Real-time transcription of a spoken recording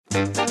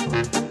Mic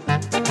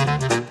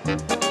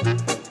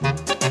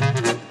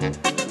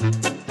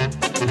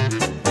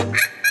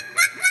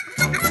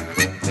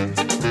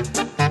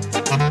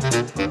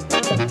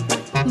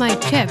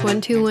check,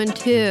 1 2 1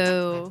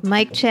 2.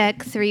 Mic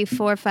check 3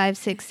 4 5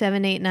 6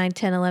 7 8 9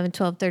 10 11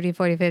 12 13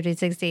 14 15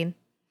 16.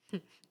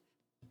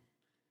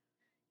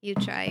 You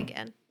try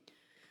again.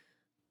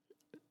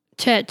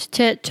 Check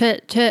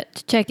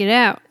it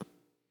out.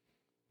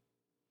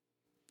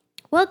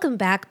 Welcome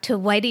back to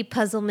Whitey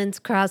Puzzleman's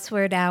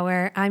Crossword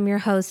Hour. I'm your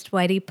host,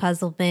 Whitey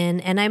Puzzleman,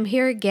 and I'm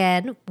here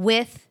again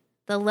with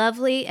the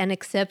lovely and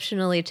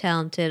exceptionally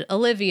talented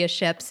Olivia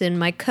Shepson,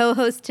 my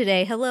co-host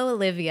today. Hello,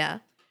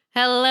 Olivia.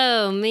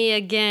 Hello, me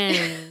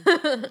again.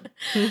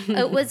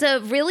 It was a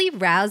really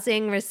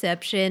rousing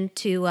reception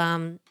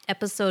to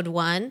episode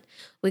 1.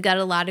 We got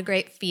a lot of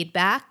great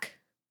feedback.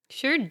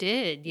 Sure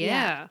did,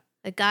 yeah.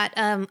 I got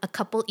a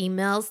couple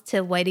emails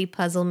to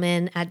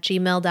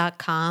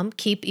whiteypuzzleman@gmail.com.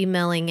 Keep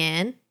emailing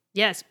in.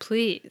 Yes,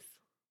 please.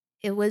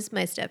 It was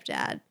my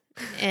stepdad,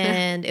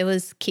 and it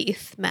was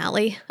Keith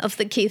Malley of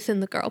the Keith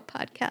and the Girl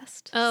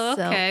podcast. Oh,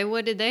 okay.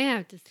 What did they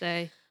have to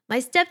say?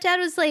 My stepdad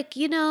was like,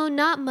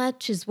 not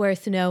much is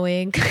worth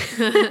knowing.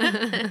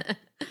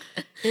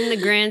 In the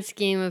grand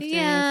scheme of things.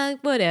 Yeah,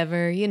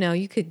 whatever.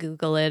 You could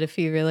Google it if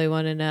you really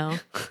want to know.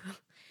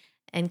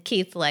 And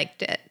Keith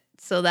liked it.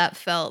 So that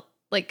felt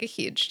like a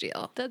huge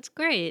deal. That's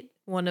great.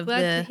 Glad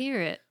to hear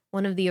it.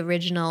 One of the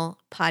original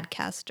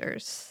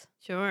podcasters.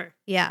 Sure.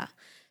 Yeah.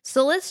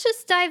 So let's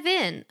just dive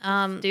in.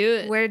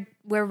 Do it.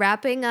 We're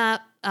wrapping up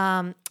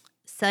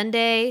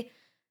Sunday,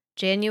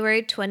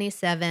 January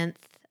 27th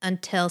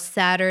until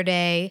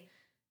Saturday,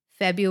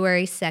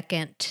 February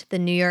 2nd, the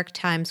New York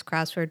Times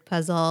crossword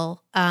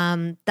puzzle.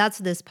 That's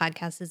what this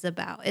podcast is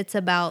about. It's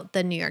about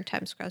the New York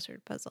Times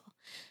crossword puzzle.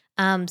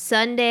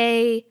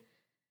 Sunday,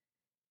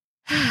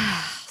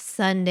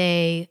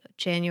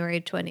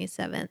 January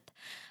 27th.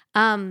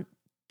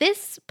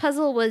 This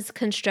puzzle was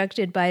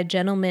constructed by a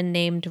gentleman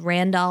named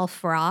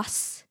Randolph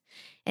Ross,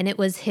 and it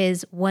was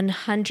his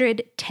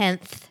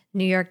 110th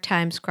New York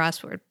Times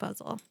crossword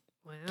puzzle.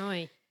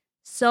 Wow.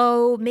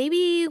 So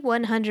maybe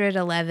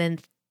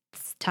 111th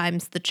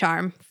times the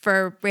charm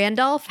for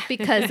Randolph,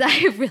 because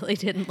I really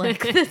didn't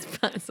like this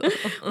puzzle.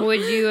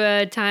 What'd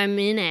you time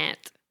in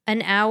at?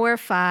 1 hour,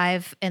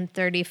 5 and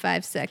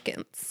 35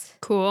 seconds.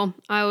 Cool.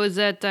 I was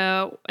at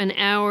 1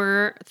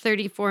 hour,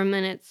 34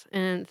 minutes,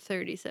 and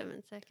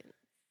 37 seconds.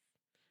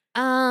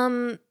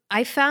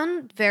 I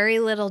found very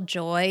little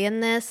joy in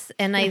this,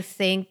 and I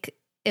think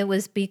it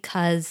was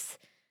because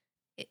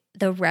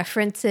the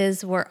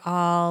references were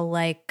all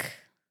like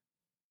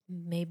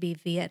maybe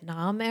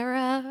Vietnam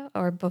era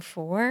or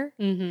before.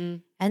 Mm-hmm.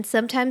 And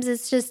sometimes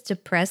it's just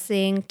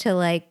depressing to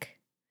like,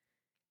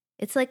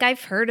 it's like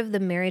I've heard of the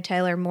Mary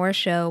Tyler Moore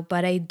Show,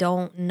 but I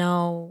don't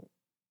know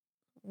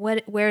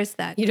where's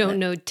that? You don't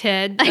know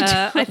Ted?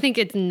 I think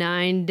it's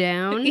 9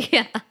 Down.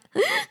 Yeah.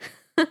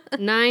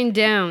 9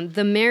 Down.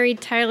 The Mary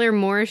Tyler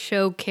Moore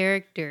Show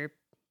character,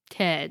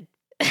 Ted.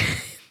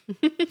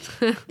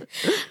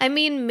 I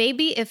mean,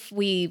 maybe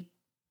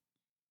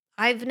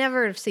I've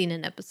never seen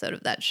an episode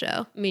of that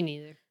show. Me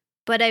neither.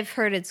 But I've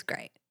heard it's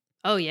great.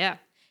 Oh, yeah.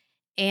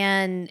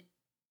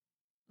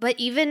 But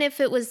even if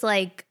it was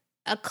like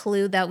a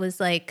clue that was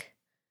like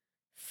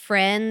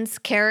Friends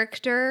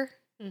character,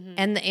 mm-hmm.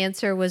 and the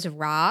answer was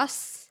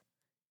Ross,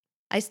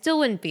 I still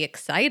wouldn't be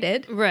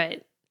excited.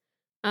 Right.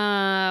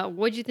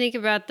 What'd you think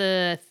about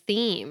the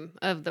theme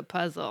of the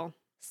puzzle?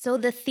 So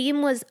the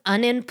theme was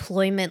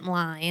unemployment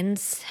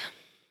lines.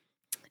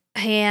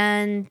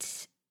 And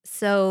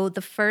so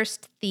the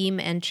first theme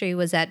entry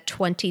was at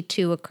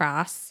 22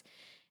 across.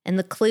 And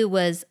the clue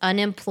was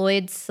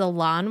unemployed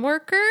salon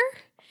worker.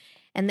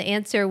 And the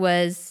answer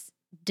was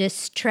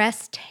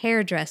distressed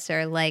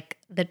hairdresser, like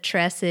the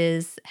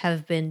tresses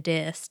have been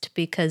dissed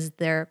because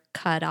they're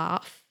cut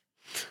off.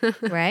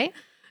 Right?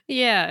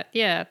 Yeah,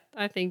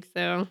 I think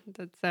so.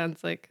 That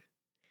sounds like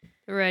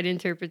the right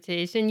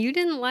interpretation. You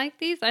didn't like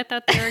these? I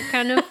thought they were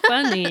kind of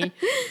funny.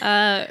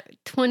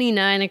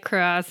 29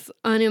 across,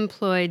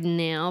 unemployed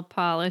nail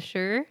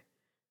polisher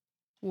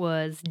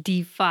was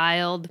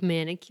defiled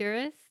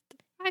manicurist.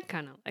 I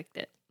kind of liked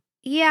it.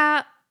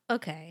 Yeah,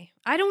 okay.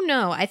 I don't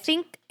know. I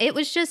think it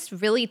was just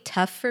really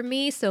tough for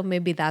me, so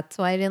maybe that's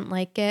why I didn't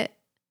like it,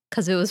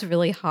 because it was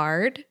really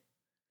hard.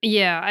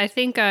 Yeah, I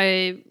think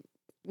I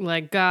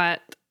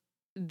got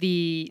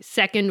the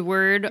second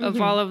word of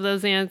Mm-hmm. all of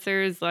those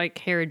answers, like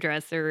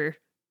hairdresser,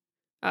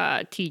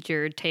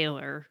 teacher,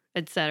 tailor,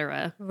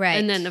 etc. Right.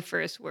 And then the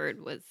first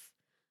word was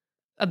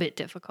a bit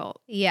difficult.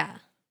 Yeah.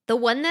 The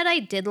one that I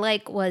did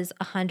like was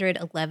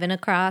 111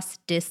 across,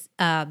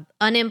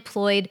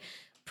 unemployed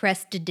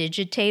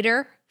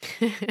prestidigitator.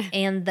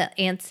 And the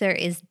answer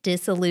is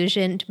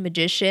disillusioned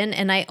magician.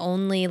 And I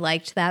only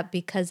liked that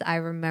because I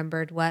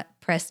remembered what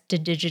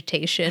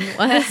prestidigitation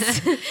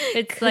was.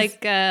 It's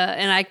like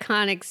an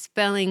iconic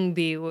spelling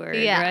bee word,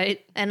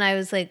 right? And I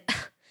was like,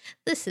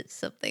 this is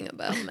something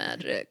about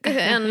magic.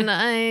 And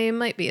I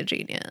might be a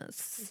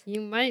genius.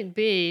 You might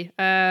be.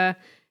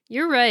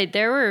 You're right.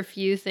 There were a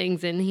few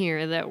things in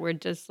here that were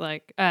just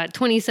like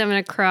 27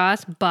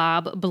 across,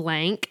 Bob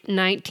Blank,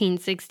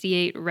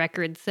 1968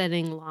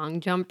 record-setting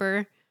long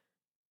jumper.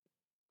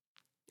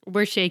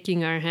 We're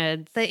shaking our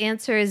heads. The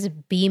answer is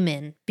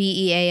Beamon,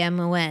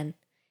 Beamon.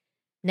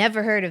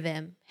 Never heard of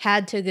him.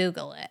 Had to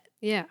Google it.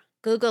 Yeah.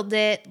 Googled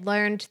it,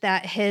 learned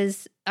that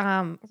his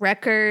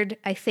record,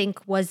 I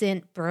think,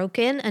 wasn't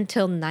broken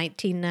until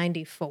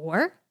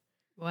 1994.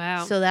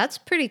 Wow. So that's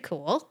pretty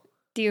cool.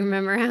 Do you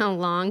remember how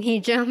long he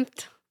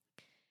jumped?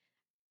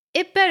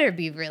 It better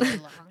be really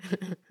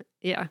long.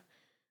 Yeah.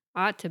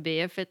 Ought to be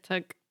if it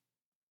took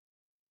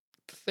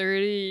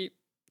 30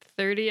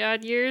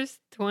 odd years,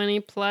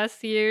 20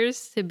 plus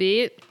years to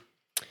beat.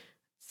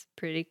 It's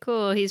pretty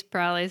cool. He's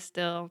probably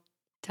still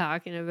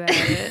talking about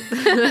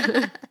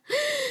it.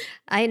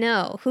 I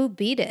know. Who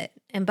beat it?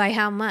 And by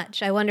how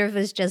much? I wonder if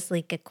it's just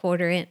like a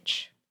quarter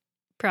inch.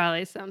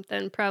 Probably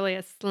something. Probably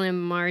a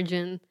slim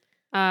margin.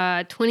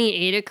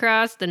 28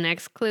 across, the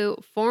next clue.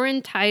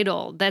 Foreign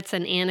title. That's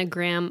an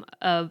anagram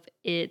of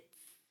its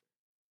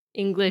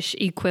English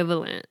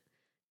equivalent.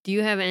 Do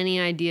you have any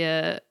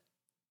idea?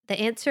 The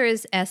answer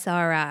is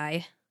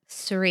SRI.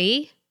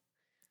 Sri.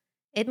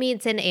 It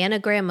means an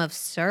anagram of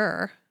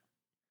sir.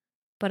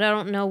 But I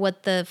don't know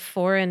what the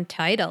foreign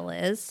title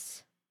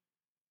is.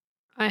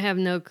 I have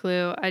no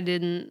clue. I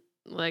didn't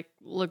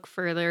look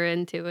further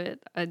into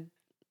it.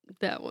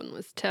 That one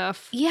was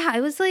tough. Yeah,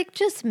 I was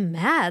just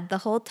mad the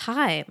whole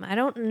time. I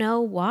don't know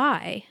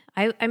why.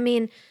 I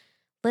mean,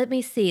 let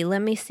me see.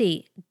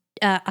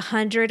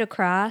 100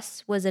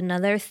 across was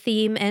another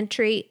theme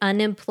entry.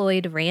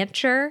 Unemployed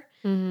rancher.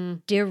 Mm-hmm.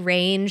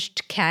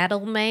 Deranged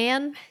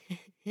cattleman.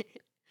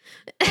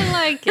 I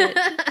like it.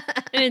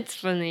 It's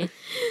funny.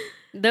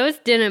 Those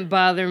didn't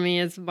bother me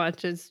as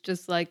much as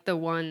just the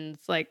ones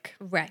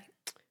Right.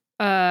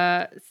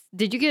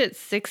 Did you get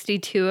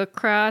 62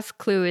 across?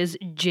 Clue is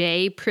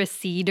J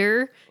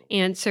Preceder.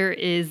 Answer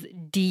is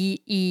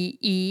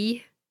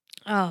DEE.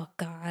 Oh,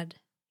 God.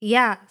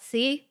 Yeah,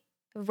 see?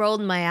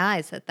 Rolled my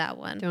eyes at that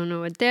one. Don't know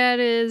what that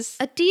is.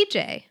 A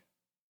DJ.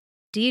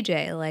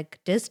 DJ, like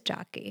disc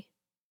jockey.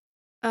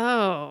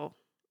 Oh,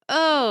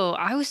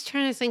 I was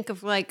trying to think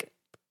of A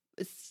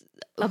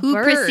who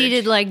bird.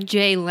 preceded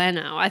Jay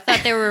Leno. I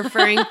thought they were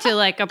referring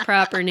to a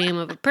proper name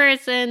of a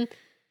person.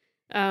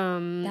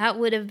 That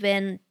would have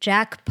been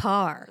Jack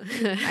Parr,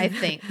 I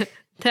think,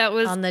 that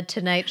was on The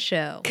Tonight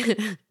Show.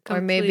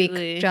 Or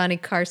maybe Johnny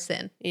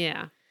Carson.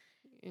 Yeah.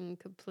 And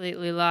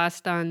completely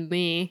lost on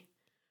me.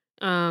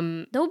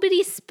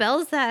 Nobody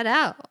spells that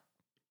out.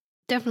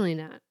 Definitely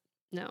not.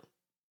 No.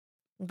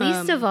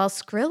 Least of all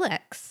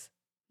Skrillex.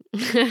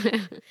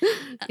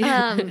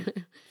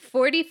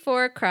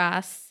 44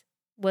 across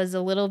was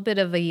a little bit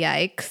of a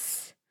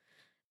yikes.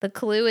 The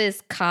clue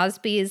is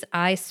Cosby's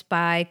I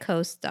Spy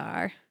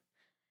co-star.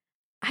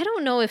 I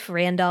don't know if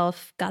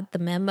Randolph got the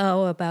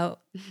memo about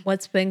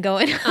what's been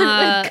going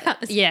on with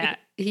Cosby. Yeah,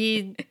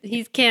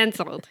 he's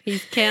canceled.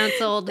 He's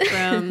canceled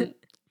from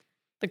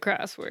the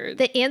crossword.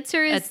 The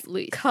answer is at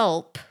least.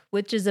 Culp,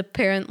 which is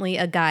apparently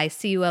a guy,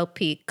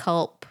 C-U-L-P,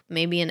 Culp,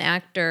 maybe an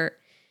actor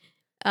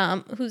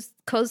who's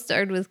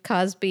co-starred with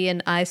Cosby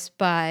and I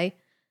Spy.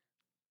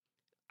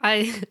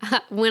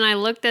 When I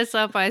looked this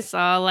up, I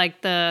saw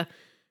the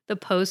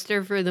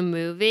poster for the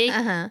movie.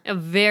 A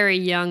very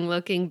young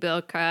looking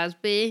Bill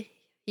Cosby.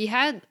 He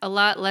had a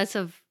lot less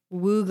of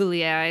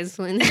woogly eyes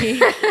when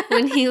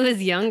he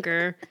was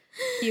younger.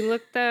 He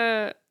looked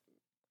a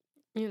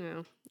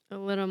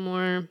little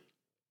more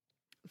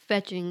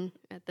fetching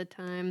at the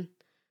time.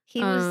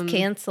 He was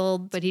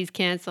canceled, but he's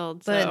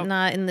canceled. but So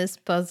not in this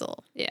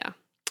puzzle. yeah,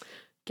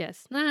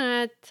 guess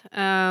not.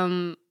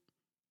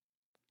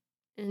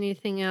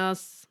 Anything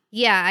else?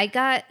 Yeah, I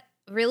got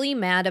really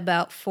mad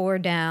about 4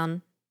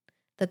 down.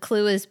 The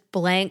clue is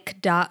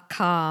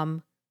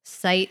blank.com,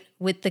 site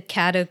with the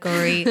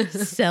category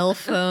cell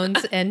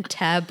phones and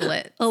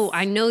tablets. Oh,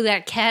 I know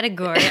that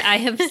category. I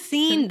have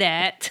seen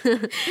that.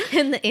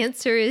 And the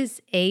answer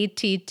is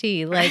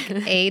ATT, like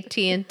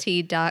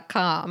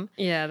AT&T.com.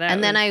 Yeah,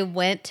 And then I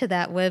went to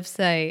that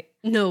website.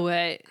 No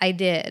way. I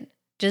did,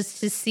 just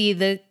to see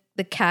the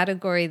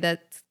category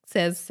that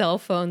says cell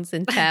phones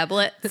and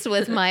tablets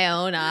with my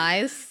own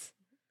eyes.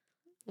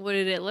 What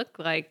did it look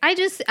like?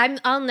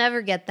 I'll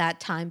never get that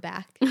time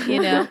back,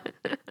 you know?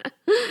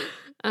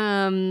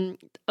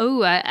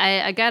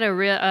 I got a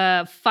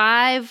real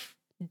 5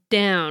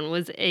 down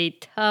was a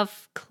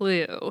tough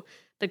clue.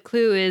 The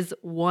clue is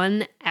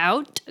 1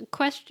 out ?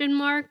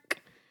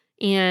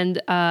 And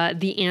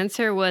the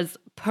answer was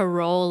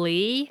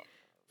parolee.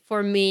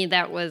 For me,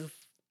 that was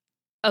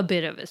a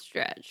bit of a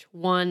stretch.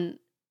 1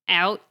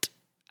 out.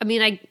 I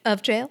mean,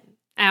 Of jail?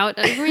 Out.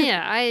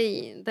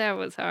 Yeah, that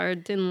was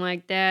hard. Didn't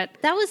like that.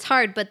 That was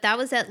hard, but that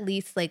was at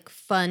least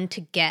fun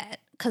to get.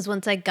 Because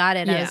once I got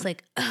it, I was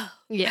like, oh,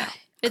 yeah,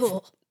 cool.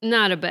 It's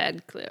not a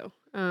bad clue.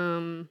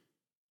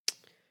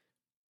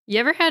 You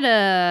ever had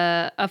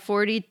a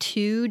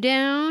 42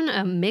 down,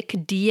 a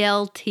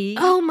McDLT?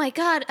 Oh my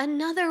God,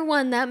 another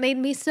one that made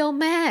me so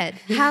mad.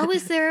 How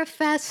is there a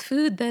fast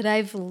food that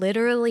I've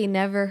literally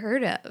never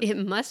heard of? It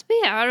must be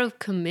out of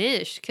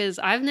commish because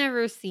I've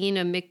never seen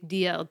a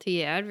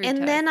McDLT advertised.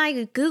 And then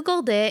I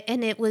Googled it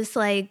and it was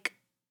like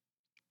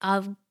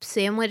a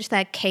sandwich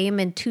that came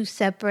in 2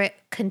 separate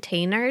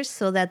containers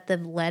so that the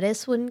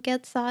lettuce wouldn't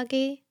get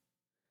soggy.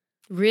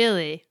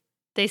 Really?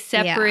 They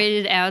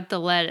separated out the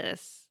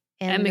lettuce.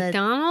 At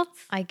McDonald's?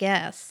 I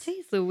guess.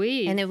 Jeez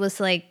Louise. And it was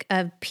like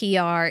a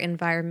PR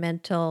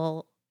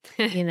environmental,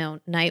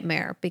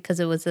 nightmare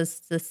because it was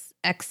this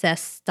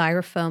excess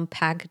styrofoam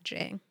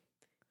packaging.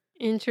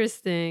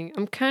 Interesting.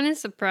 I'm kind of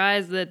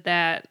surprised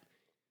that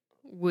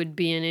would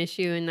be an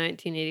issue in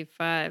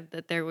 1985,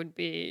 that there would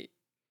be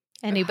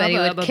anybody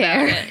would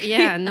care.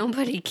 Yeah,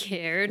 nobody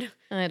cared.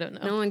 I don't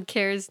know. No one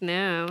cares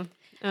now.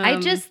 I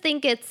just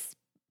think it's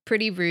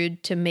pretty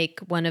rude to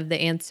make one of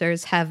the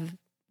answers have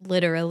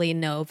literally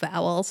no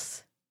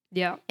vowels.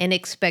 Yeah. And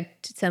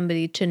expect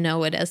somebody to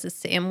know it as a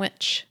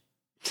sandwich.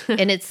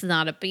 And it's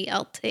not a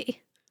BLT.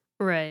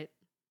 Right.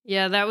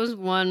 Yeah, that was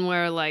one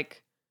where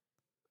like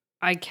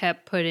I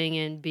kept putting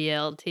in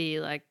BLT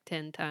like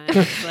 10 times.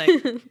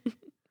 Like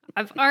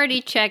I've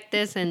already checked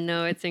this and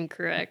know it's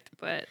incorrect,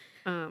 but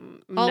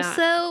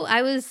also,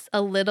 I was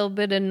a little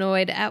bit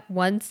annoyed at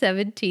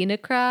 117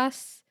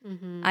 across.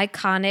 Mm-hmm.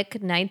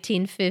 Iconic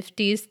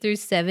 1950s through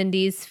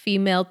 70s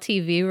female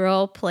TV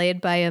role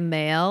played by a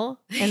male.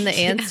 And the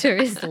answer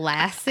is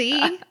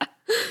Lassie.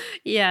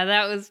 Yeah,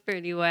 that was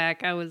pretty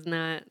whack. I was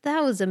not.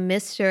 That was a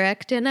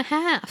misdirect and a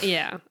half.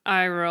 Yeah,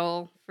 eye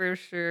roll for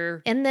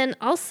sure. And then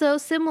also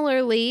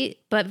similarly,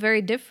 but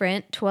very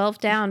different, 12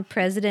 down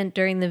president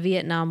during the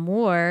Vietnam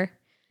War.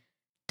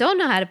 Don't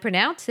know how to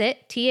pronounce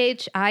it.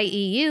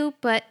 Thieu,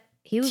 but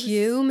he was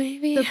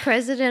maybe the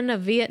president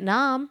of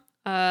Vietnam.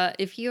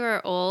 If you are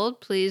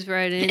old, please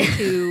write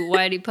into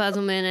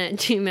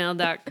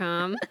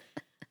whiteypuzzleman@gmail.com.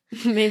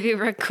 Maybe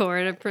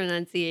record a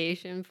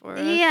pronunciation for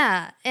us.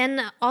 Yeah,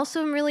 and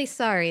also I'm really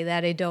sorry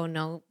that I don't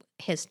know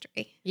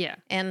history. Yeah.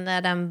 And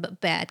that I'm a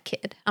bad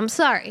kid. I'm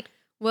sorry.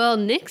 Well,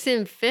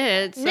 Nixon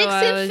fit, so Nixon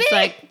I was fit.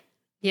 like,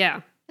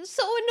 yeah. It's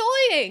so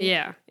annoying.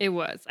 Yeah, it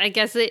was. I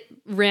guess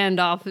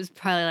Randolph was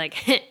probably like,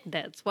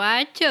 that's why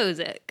I chose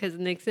it, because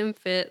Nixon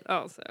fit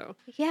also.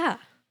 Yeah.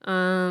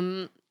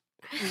 One,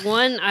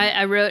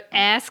 I wrote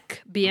Ask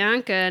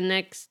Bianca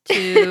next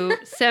to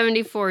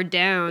 74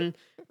 down.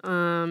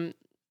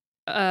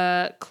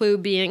 Clue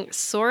being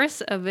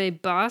source of a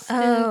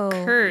Boston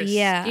curse.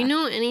 Yeah. Do you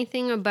know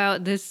anything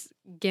about this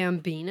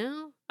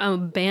Gambino? Oh,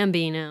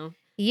 Bambino.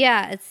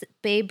 Yeah, it's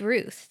Babe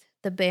Ruth,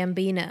 the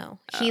Bambino.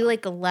 He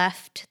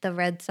left the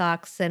Red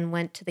Sox and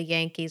went to the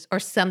Yankees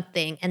or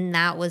something. And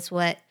that was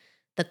what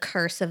the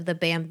curse of the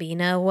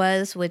Bambino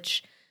was,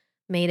 which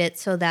made it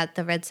so that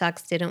the Red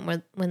Sox didn't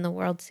win the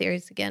World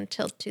Series again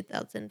till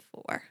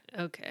 2004.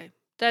 Okay.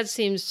 That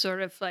seems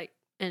sort of like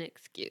an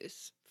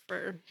excuse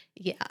for...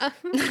 Yeah. But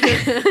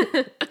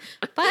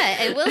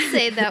I will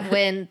say that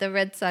when the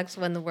Red Sox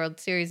won the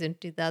World Series in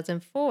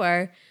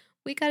 2004,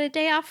 we got a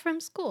day off from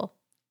school.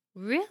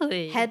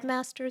 Really?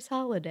 Headmaster's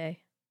holiday.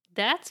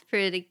 That's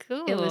pretty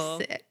cool. It was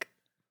sick.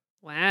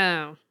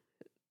 Wow.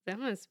 That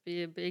must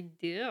be a big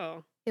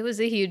deal. It was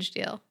a huge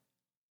deal.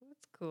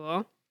 That's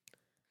cool.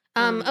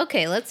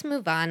 Okay, let's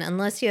move on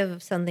unless you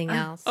have something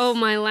else. Oh,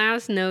 my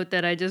last note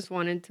that I just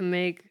wanted to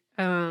make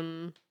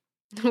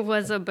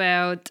was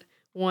about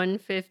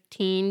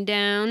 115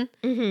 down.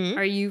 Mm-hmm.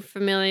 Are you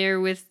familiar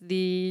with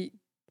the...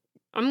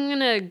 I'm going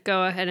to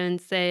go ahead and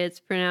say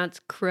it's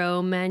pronounced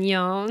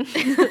Cro-Magnon.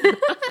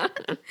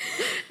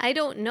 I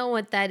don't know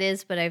what that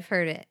is, but I've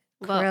heard it.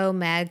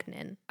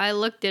 Cro-Magnon. I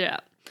looked it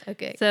up.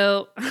 Okay.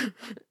 So,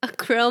 a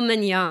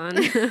Cro-Magnon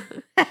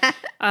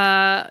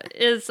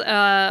is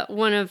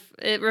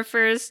it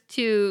refers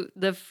to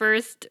the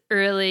first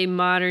early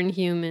modern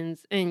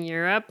humans in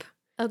Europe.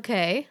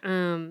 Okay.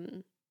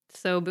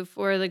 So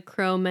before the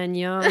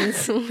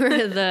Cro-Magnons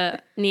were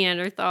the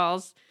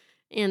Neanderthals,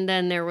 and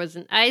then there was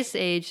an ice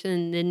age,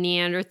 and the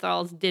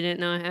Neanderthals didn't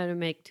know how to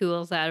make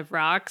tools out of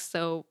rocks,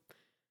 but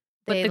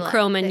the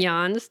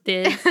Cro-Magnons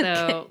did,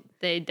 so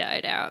they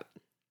died out.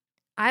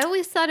 I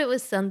always thought it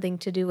was something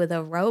to do with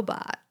a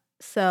robot,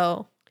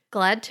 so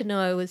glad to know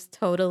I was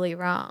totally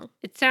wrong.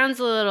 It sounds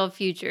a little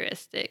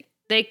futuristic.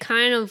 They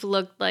kind of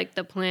looked like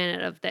the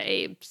Planet of the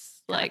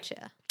Apes,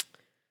 Gotcha.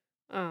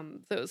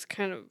 Those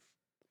kind of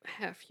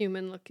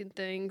half-human looking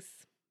things.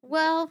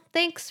 Well,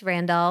 thanks,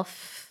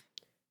 Randolph.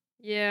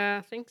 Yeah,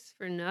 thanks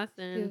for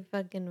nothing. You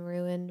fucking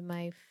ruined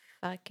my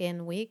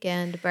fucking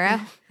weekend,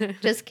 bro.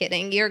 Just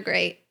kidding. You're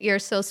great. You're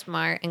so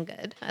smart and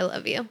good. I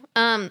love you.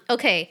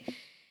 Okay.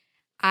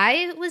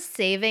 I was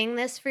saving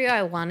this for you.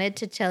 I wanted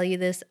to tell you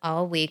this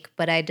all week,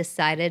 but I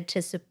decided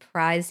to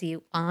surprise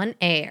you on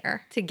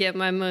air. To get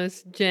my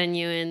most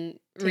genuine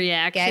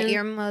reaction. Get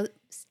your most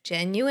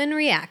genuine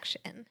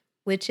reaction,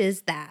 which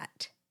is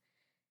that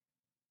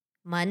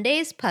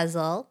Monday's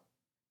puzzle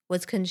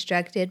was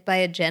constructed by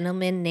a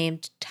gentleman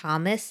named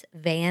Thomas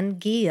Van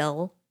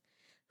Giel,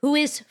 who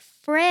is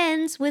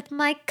friends with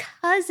my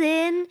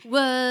cousin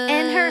What?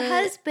 and her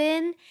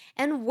husband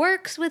and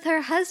works with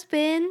her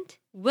husband.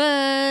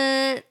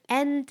 What?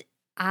 And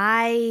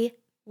I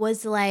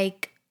was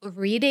like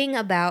reading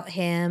about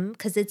him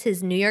because it's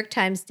his New York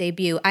Times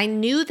debut. I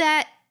knew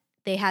that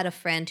they had a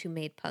friend who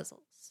made puzzles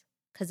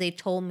because they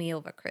told me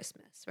over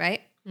Christmas,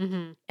 right?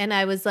 Mm-hmm. And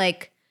I was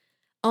like,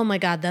 oh my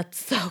God,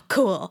 that's so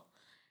cool.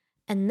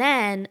 And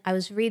then I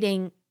was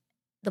reading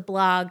the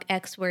blog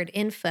X Word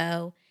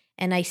Info,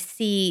 and I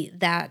see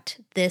that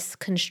this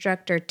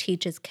constructor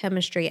teaches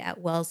chemistry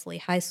at Wellesley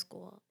High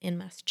School in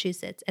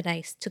Massachusetts. And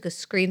I took a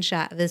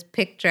screenshot of this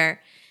picture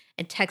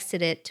and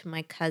texted it to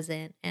my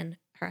cousin and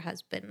her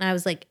husband. And I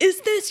was like, is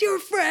this your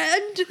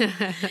friend?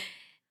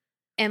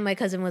 And my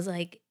cousin was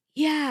like,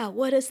 yeah,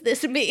 what does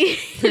this mean?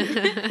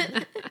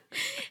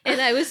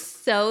 And I was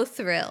so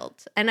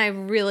thrilled. And I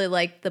really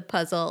liked the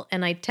puzzle.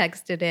 And I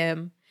texted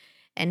him,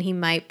 and he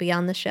might be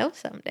on the show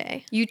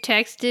someday. You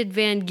texted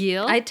Van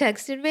Giel? I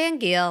texted Van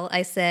Giel.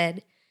 I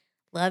said,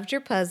 loved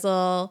your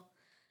puzzle.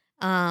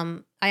 I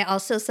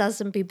also saw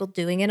some people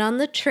doing it on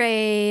the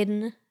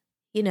train,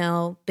 you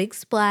know, big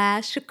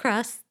splash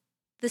across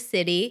the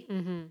city.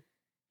 Mm-hmm.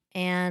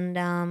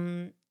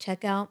 And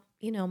check out,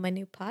 you know, my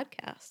new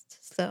podcast.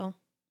 So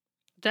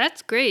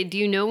That's great. Do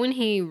you know when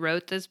he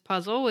wrote this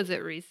puzzle? Was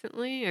it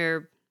recently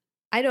or?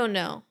 I don't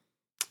know.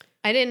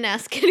 I didn't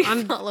ask any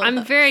follow-ups.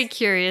 I'm very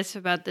curious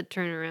about the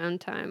turnaround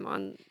time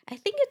on. I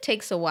think it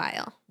takes a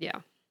while. Yeah.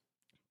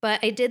 But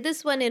I did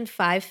this one in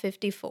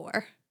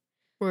 5:54.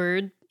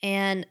 Word.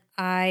 And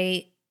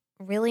I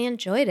really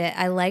enjoyed it.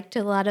 I liked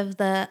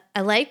the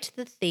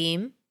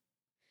theme.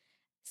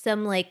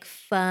 Some like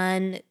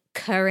fun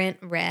current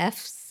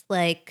refs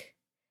like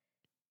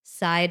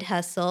side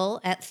hustle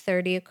at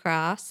 30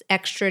 across,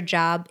 extra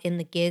job in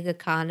the gig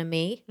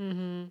economy,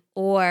 Mm-hmm.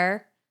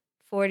 or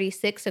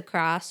 46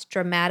 across,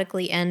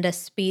 dramatically end a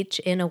speech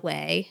in a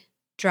way,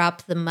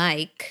 drop the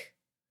mic.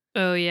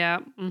 Oh, yeah.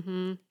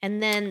 Mm-hmm.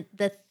 And then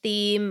the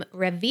theme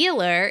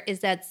revealer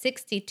is at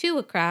 62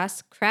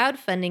 across,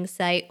 crowdfunding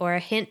site, or a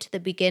hint to the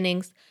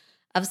beginnings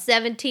of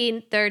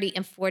 17, 30,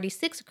 and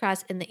 46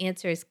 across. And the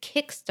answer is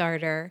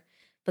Kickstarter,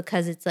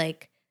 because it's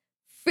like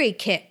free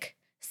kick,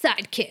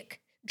 sidekick,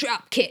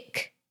 drop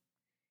kick,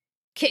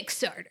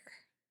 Kickstarter.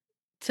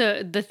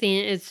 So the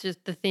theme, it's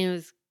just the theme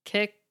is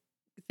kick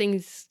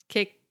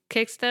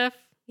stuff.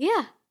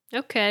 Yeah.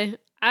 Okay.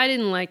 I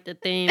didn't like the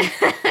theme. Take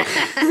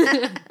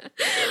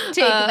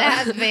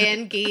that,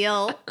 Van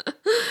Giel.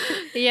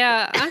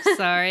 Yeah, I'm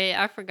sorry.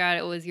 I forgot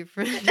it was your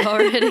friend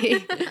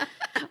already.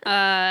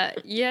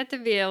 You have to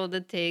be able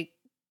to take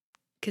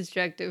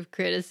constructive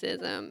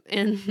criticism,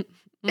 and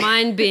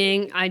mine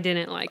being I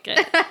didn't like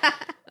it.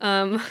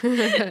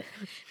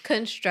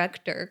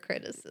 Constructor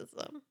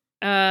criticism.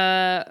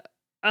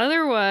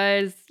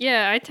 Otherwise,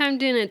 yeah, I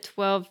timed in at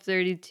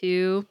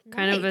 12:32,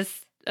 kind of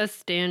Nice. a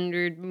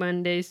standard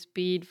Monday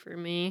speed for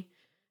me.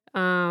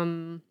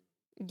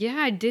 Yeah,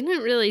 I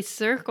didn't really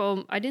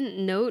circle. I didn't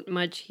note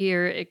much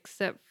here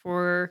except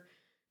for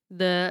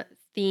the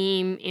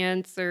theme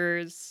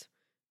answers.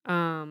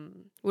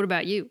 What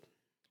about you?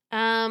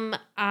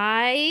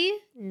 I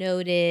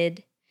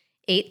noted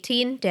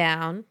 18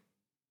 down,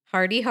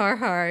 hardy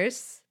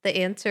har-hars. The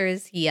answer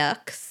is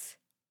yucks.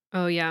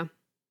 Oh yeah.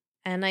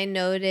 And I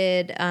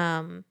noted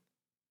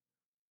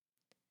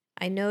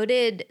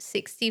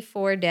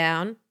 64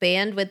 down,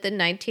 band with the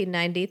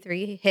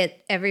 1993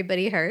 hit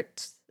Everybody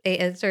Hurts. The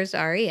answer is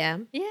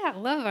REM. Yeah,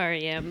 love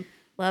REM.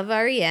 Love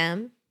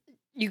REM.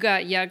 You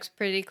got yucks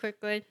pretty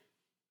quickly.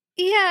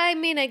 Yeah, I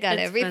mean, I got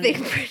It's everything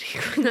funny. pretty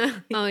quickly.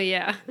 Oh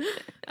yeah.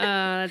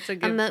 That's a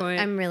good point.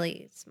 I'm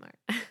really smart.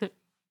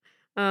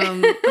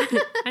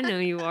 I know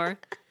you are.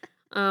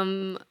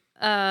 Yuck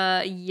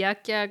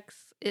Yucks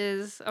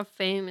is a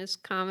famous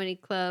comedy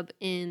club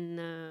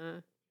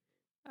in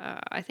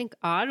I think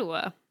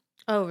Ottawa.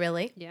 Oh,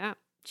 really? Yeah.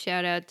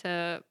 Shout out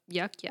to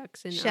Yuck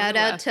Yucks in Shout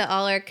Ottawa. out to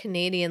all our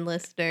Canadian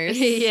listeners.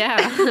 Yeah.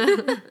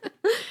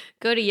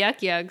 Go to Yuck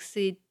Yucks,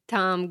 see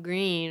Tom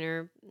Green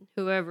or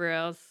whoever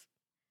else.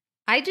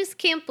 I just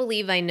can't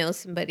believe I know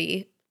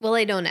somebody. Well,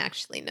 I don't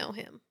actually know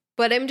him,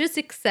 but I'm just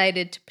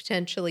excited to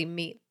potentially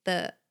meet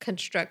the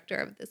constructor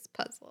of this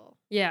puzzle.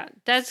 Yeah,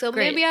 that's So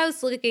great. maybe I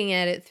was looking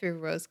at it through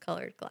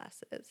rose-colored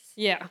glasses.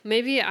 Yeah,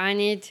 maybe I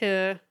need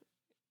to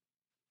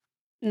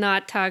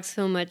not talk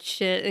so much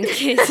shit in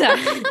case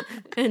I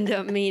end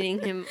up meeting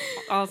him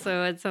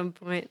also at some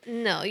point.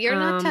 No, you're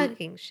not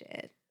talking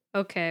shit.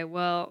 Okay,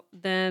 well,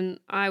 then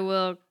I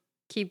will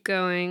keep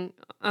going.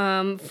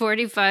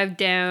 45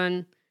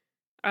 down.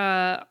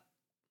 The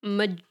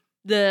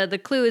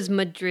clue is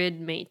Madrid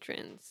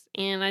matrons.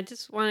 And I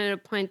just wanted to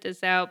point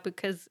this out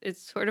because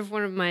it's sort of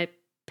one of my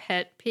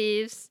pet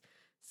peeves.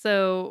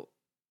 So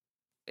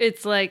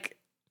it's like,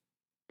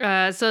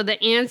 so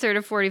the answer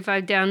to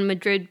 45 down,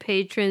 Madrid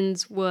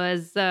patrons,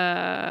 was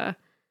Senoras.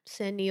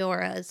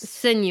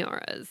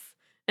 senoras.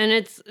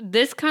 And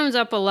this comes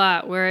up a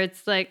lot where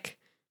it's like,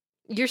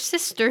 your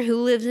sister who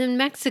lives in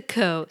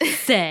Mexico,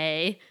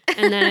 say,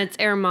 and then it's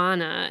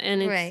hermana.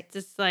 And it's Right.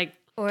 just like,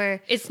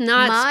 or It's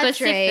not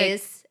specific.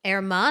 Madres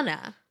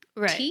Hermana.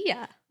 Right.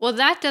 Tia. Well,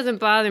 that doesn't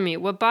bother me.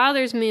 What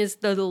bothers me is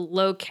the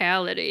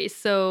locality.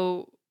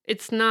 So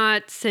it's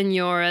not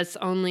señoras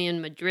only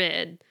in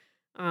Madrid.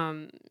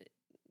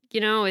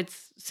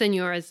 It's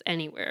señoras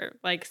anywhere.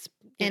 Like,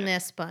 In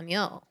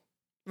Espanol.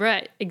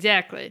 Right,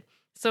 exactly.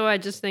 So I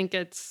just think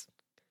it's,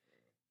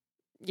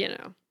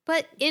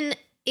 But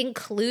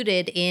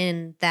included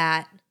in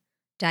that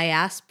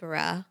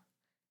diaspora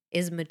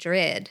is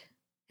Madrid,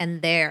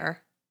 and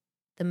there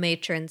the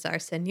matrons are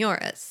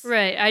señoras.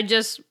 Right.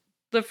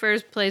 The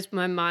first place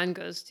my mind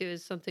goes to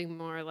is something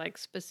more like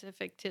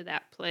specific to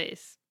that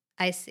place.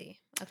 I see.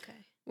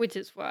 Okay. Which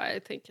is why I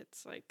think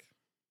it's like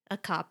a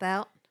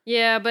cop-out.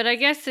 Yeah, but I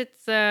guess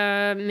it's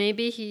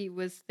maybe he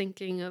wanted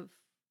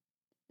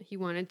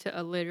to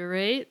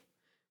alliterate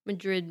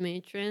Madrid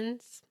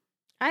matrons.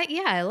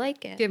 I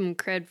like it. Give him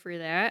cred for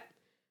that.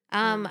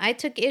 I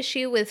took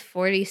issue with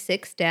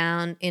 46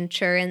 down,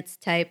 insurance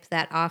type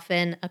that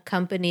often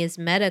accompanies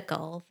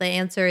medical. The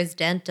answer is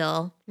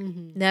dental.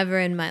 Mm-hmm. Never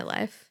in my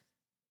life.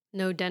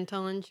 No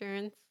dental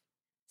insurance?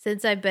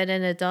 Since I've been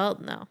an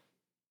adult, no.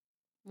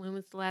 When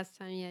was the last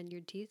time you had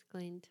your teeth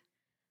cleaned?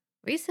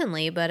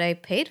 Recently, but I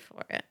paid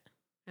for it.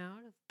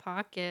 Out of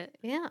pocket?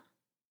 Yeah.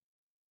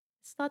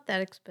 It's not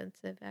that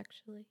expensive,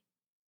 actually.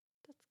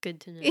 That's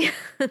good to know. Yeah.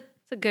 It's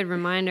a good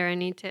reminder. I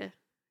need to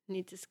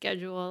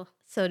schedule.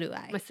 So do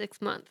I. My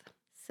 6th month.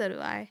 So do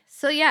I.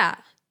 So yeah,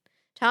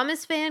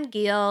 Thomas Van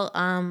Giel,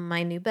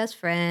 my new best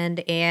friend,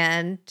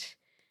 and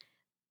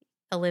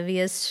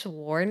Olivia's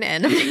sworn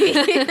enemy.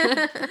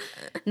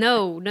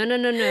 No.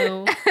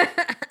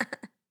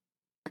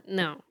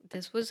 No,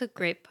 this was a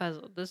great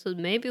puzzle. This was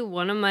maybe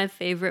one of my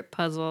favorite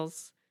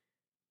puzzles.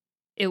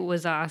 It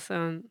was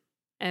awesome.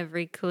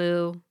 Every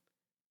clue.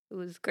 It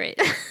was great.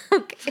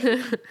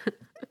 Okay.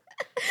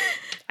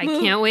 I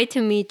can't wait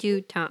to meet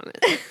you, Thomas.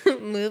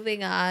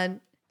 Moving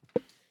on.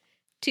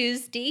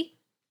 Tuesday.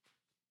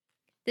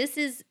 This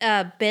is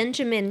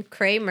Benjamin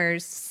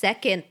Kramer's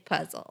second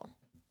puzzle.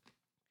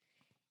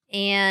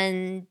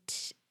 And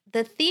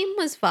the theme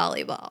was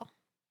volleyball.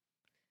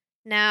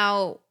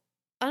 Now,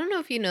 I don't know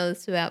if you know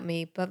this about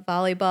me, but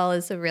volleyball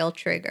is a real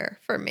trigger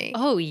for me.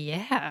 Oh,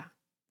 yeah.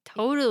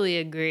 Totally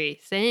agree.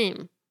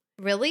 Same.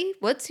 Really?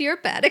 What's your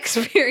bad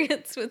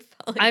experience with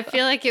volleyball? I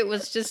feel like it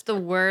was just the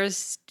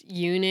worst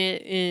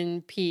unit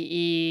in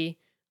PE.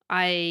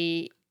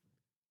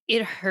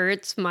 It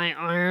hurts my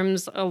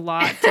arms a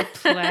lot to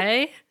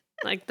play.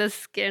 Like the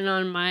skin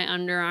on my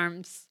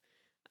underarms,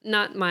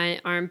 not my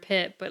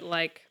armpit, but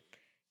like,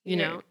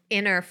 Your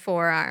inner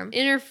forearm.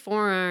 Inner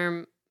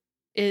forearm,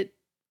 it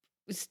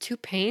was too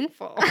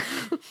painful.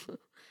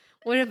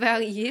 What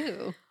about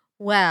you?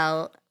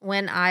 Well,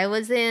 when I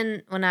was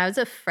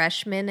a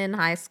freshman in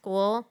high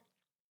school,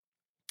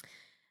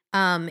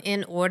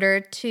 in order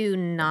to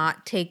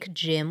not take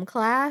gym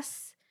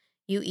class,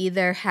 you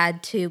either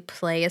had to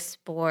play a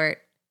sport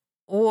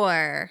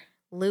or,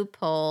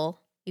 loophole,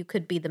 you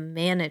could be the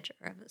manager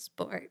of a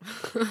sport.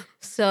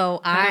 So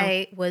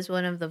I was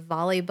one of the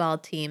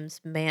volleyball team's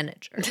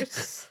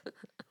managers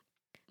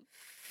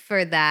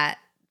for that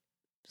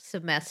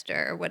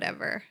semester or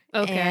whatever.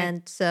 Okay.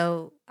 And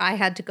so I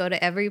had to go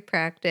to every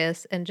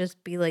practice and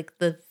just be like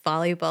the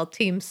volleyball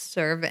team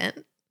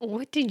servant.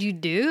 What did you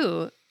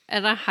do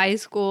at a high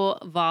school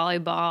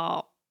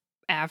volleyball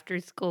after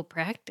school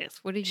practice?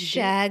 What did you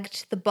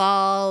Shagged the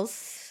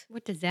balls.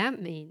 What does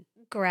that mean?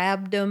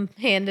 Grabbed them,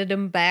 handed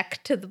them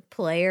back to the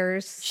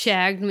players.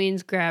 Shagged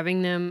means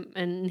grabbing them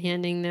and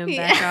handing them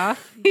back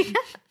off. Yeah.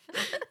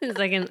 It's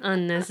like an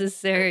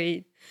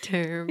unnecessary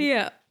term.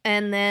 Yeah.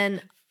 And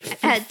then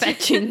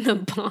fetching the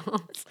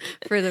balls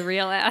for the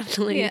real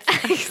athletes.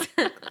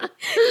 Yeah.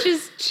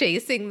 Just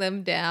chasing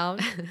them down.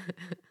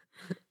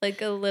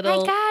 Like a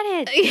little. I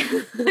got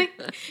it. Like,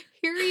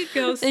 here you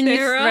go, Sarah. And you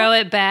throw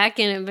it back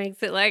and it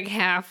makes it like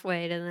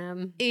halfway to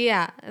them.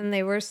 Yeah. And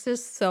they were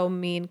just so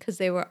mean because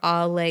they were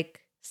all like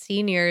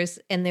seniors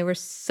and they were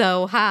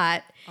so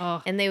hot.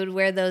 Oh. And they would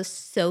wear those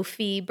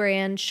Sophie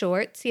brand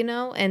shorts,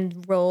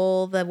 and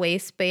roll the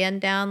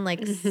waistband down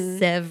like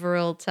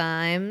several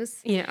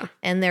times. Yeah.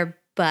 And their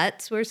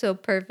butts were so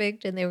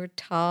perfect and they were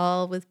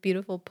tall with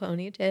beautiful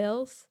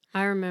ponytails.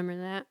 I remember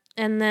that.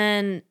 And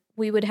then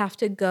we would have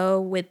to go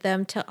with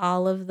them to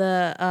all of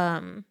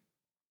the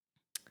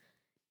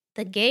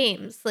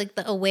games, like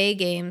the away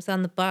games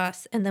on the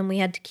bus, and then we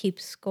had to keep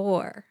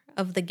score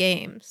of the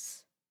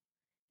games.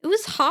 It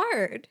was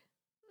hard.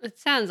 It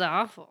sounds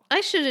awful.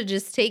 I should have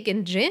just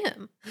taken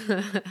gym.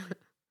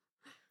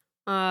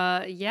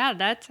 Yeah,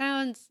 that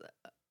sounds.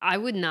 I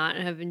would not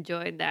have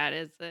enjoyed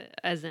that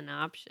as an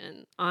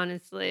option,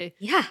 honestly.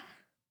 Yeah,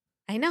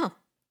 I know.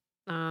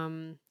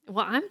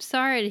 Well, I'm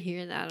sorry to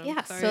hear that.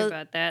 I'm sorry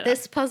about that.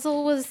 This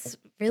puzzle was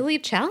really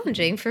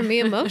challenging for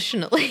me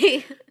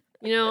emotionally.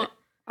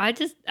 I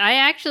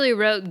actually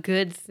wrote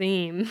good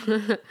theme.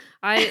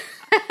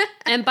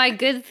 And by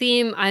good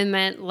theme, I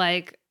meant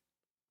like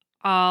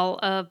all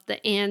of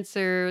the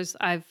answers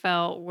I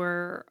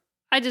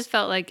just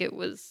felt like it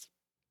was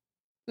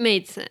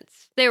made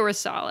sense. They were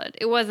solid.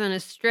 It wasn't a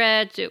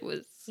stretch. It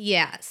was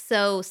Yeah.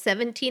 So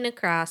 17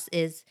 across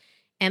is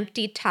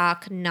empty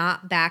talk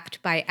not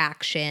backed by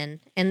action.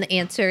 And the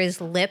answer is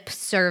lip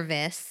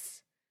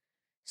service.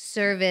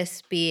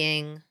 Service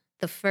being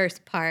the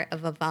first part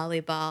of a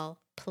volleyball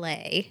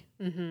play.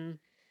 mhm.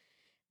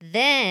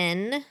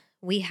 Then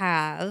we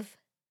have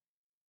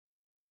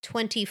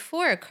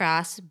 24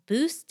 across,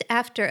 boost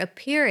after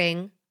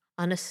appearing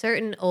on a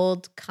certain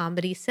old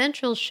Comedy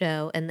Central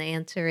show. And the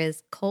answer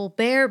is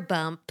Colbert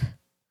bump.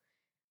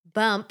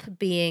 Bump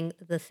being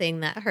the thing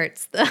that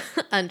hurts the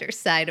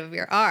underside of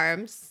your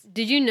arms.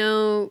 Did you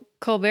know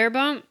Colbert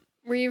bump?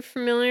 Were you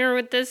familiar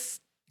with this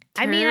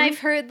term? I mean, I've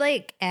heard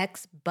like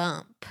X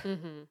bump,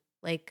 Mhm.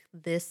 like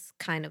this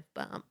kind of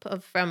bump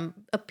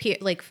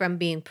from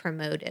being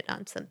promoted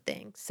on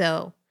something.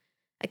 So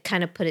I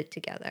kind of put it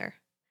together.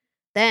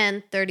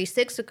 Then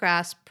 36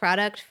 across,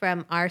 product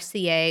from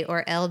RCA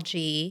or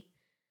LG.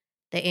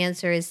 The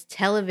answer is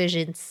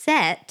television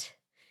set.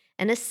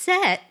 And a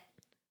set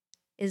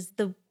is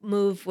the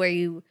move where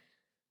you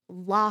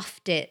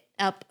loft it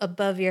up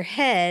above your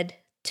head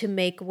to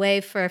make way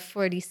for a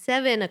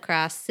 47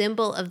 across,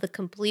 symbol of the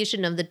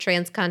completion of the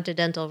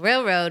Transcontinental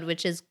Railroad,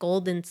 which is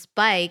Golden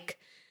Spike.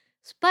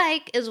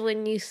 Spike is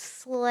when you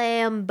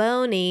slam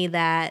Boney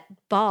that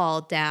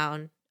ball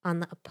down on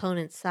the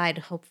opponent's side,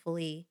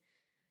 hopefully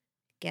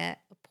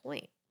get a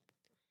point.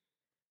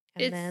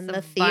 And It's then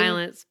a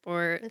violent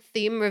sport. the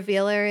theme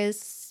revealer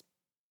is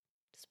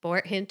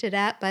sport hinted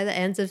at by the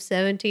ends of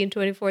 17,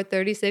 24,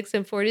 36,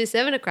 and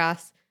 47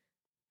 across.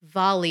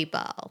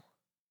 Volleyball,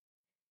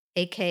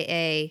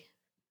 a.k.a.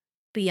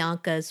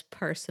 Bianca's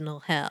personal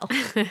hell.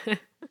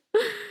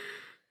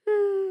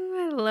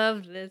 I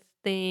love this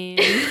theme.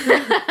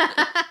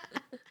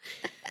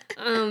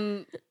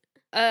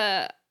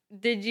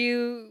 Did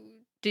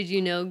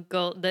you know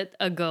that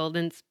a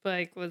golden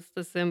spike was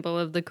the symbol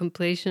of the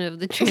completion of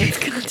the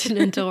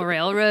Transcontinental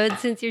Railroad,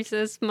 since you're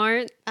so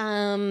smart?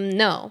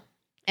 No.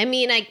 I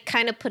mean, I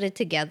kind of put it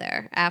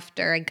together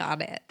after I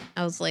got it.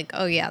 I was like,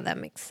 oh yeah, that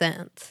makes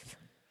sense.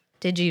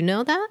 Did you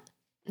know that?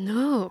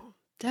 No,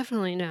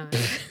 definitely not.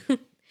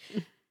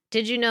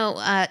 Did you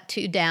know,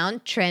 2 down,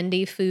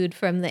 trendy food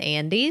from the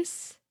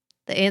Andes?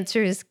 The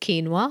answer is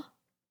quinoa.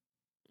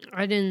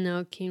 I didn't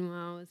know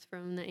quinoa was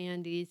from the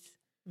Andes.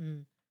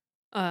 Mm.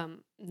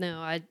 No,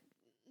 I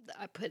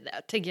put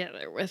that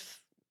together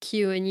with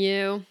Q and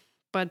U,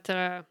 but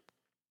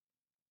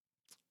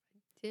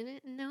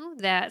didn't know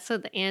that. So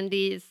the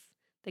Andes,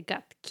 they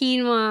got the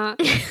quinoa,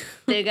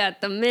 they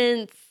got the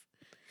mints.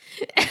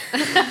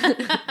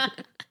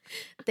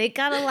 They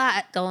got a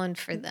lot going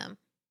for them.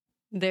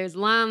 There's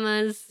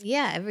llamas.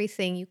 Yeah,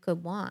 everything you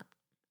could want.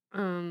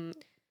 Um,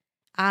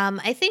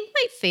 I think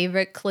my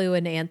favorite clue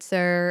and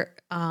answer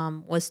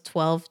was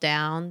 12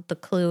 down. The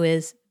clue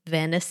is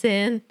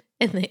venison,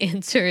 and the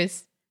answer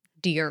is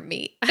deer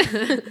meat.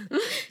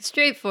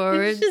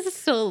 straightforward. It's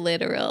just so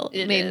literal.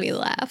 It It made is. me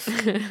laugh.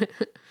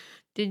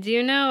 Did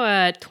you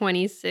know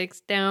 26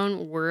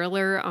 down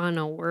whirler on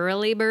a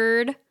whirly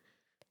bird?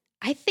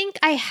 I think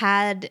I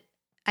had,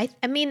 I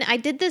mean, I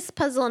did this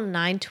puzzle in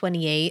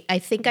 928. I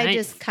think I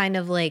just Nice. kind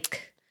of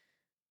like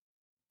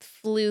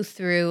flew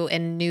through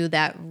and knew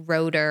that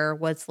rotor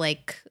was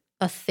like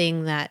a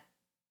thing that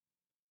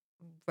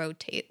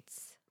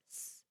rotates.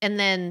 And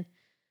then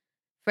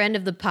friend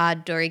of the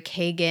pod, Dory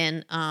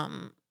Kagan,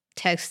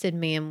 texted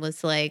me and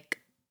was like,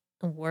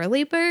 "A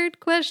whirlybird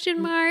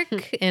question mark?"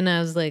 And I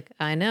was like,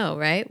 I know,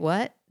 right?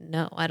 What?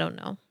 No, I don't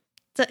know.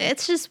 So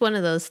it's just one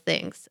of those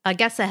things. I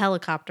guess a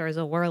helicopter is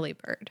a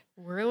whirlybird.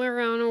 Whirler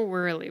on a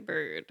whirly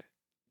bird.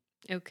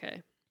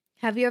 Okay.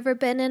 Have you ever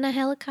been in a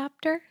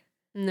helicopter?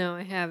 No,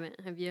 I haven't.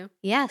 Have you?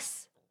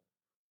 Yes.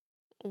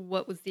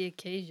 What was the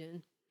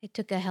occasion? I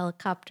took a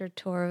helicopter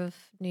tour of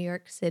New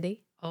York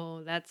City.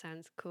 Oh, that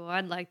sounds cool.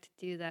 I'd like to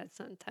do that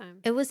sometime.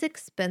 It was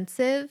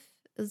expensive.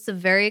 It was a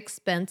very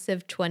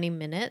expensive 20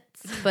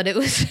 minutes, but it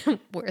was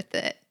worth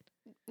it.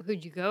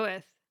 Who'd you go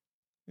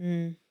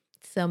with?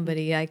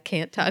 Somebody, I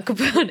can't talk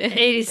about it.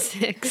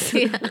 86.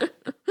 Yeah.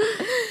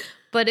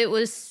 But it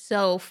was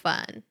so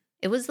fun.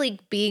 It was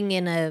like being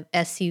in a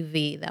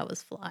SUV that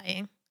was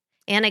flying.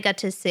 And I got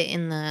to sit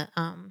in the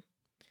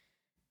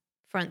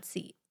front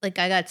seat. Like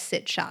I got to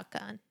sit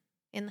shotgun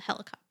in the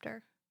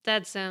helicopter.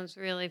 That sounds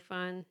really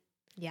fun.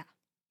 Yeah.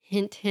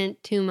 Hint,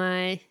 hint to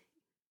my,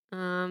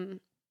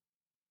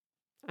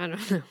 I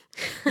don't know.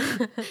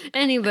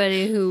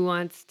 Anybody who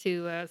wants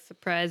to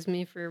surprise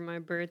me for my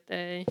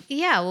birthday.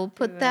 Yeah, we'll do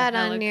put a that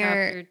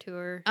helicopter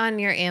tour. on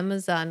your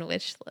Amazon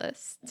wish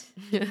list.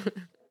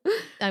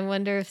 I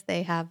wonder if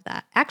they have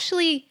that.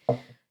 Actually,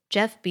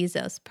 Jeff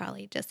Bezos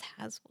probably just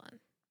has one,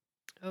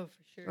 Oh,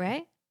 for sure.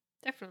 right?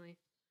 Definitely.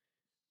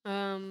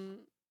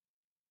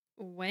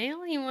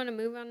 Whale, you want to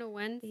move on to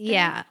Wednesday?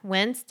 Yeah,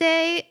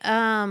 Wednesday.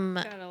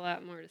 Got a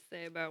lot more to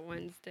say about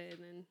Wednesday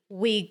than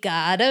We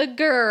got a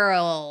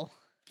girl.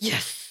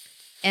 yes.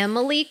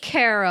 Emily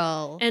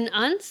Carroll. And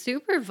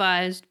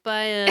unsupervised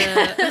by a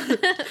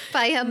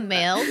By a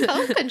male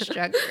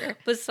co-constructor.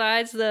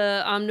 besides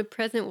the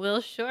omnipresent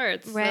Will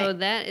Shortz. So Right.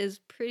 that is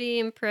pretty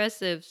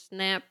impressive.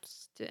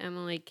 Snaps to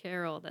Emily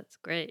Carroll. That's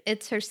great.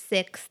 It's her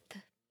 6th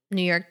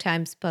New York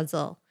Times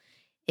puzzle.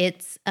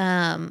 It's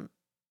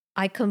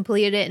I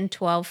completed it in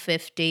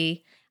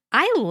 1250.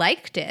 I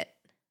liked it.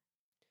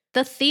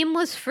 The theme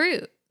was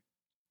fruit.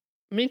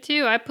 Me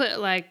too. I put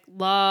like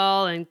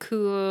lol and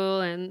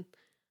cool and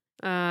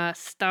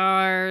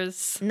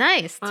stars.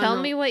 Nice. Tell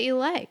know. me what you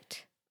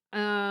liked.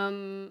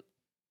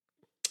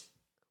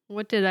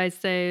 What did I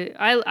say?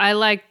 I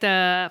liked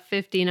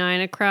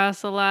 59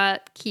 across a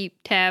lot.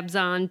 Keep tabs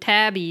on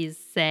tabbies,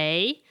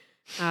 say.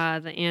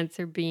 The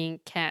answer being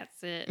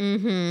catsit.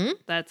 Mm-hmm.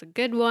 That's a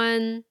good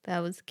one. That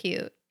was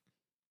cute.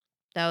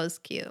 That was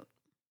cute.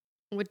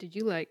 What did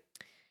you like?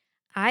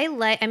 I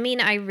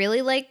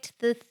really liked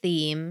the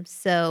theme.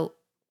 So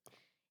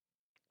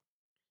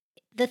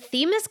the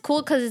theme is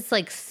cool because it's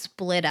like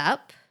split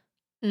up.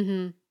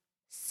 Mm-hmm.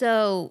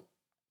 So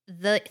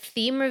the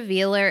theme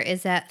revealer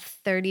is at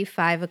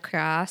 35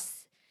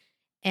 across,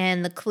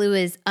 and the clue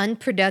is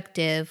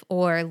unproductive,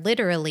 or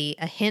literally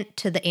a hint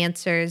to the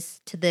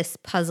answers to this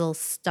puzzle's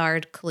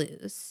starred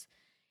clues.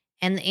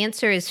 And the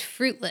answer is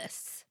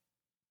fruitless.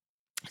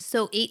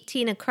 So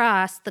 18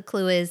 across, the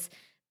clue is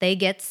they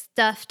get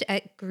stuffed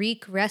at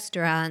Greek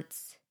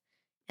restaurants.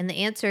 And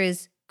the answer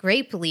is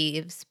grape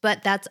leaves,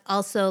 but that's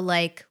also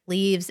like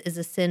leaves is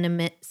a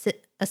cinnamon.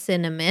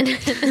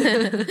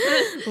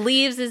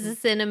 Leaves is a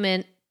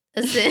cinnamon.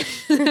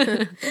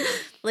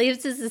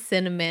 Leaves is a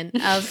cinnamon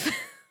of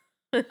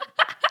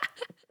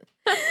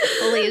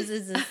leaves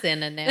is a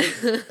synonym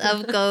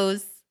of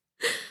goes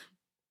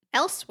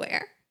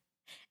elsewhere.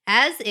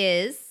 As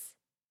is,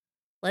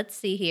 let's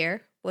see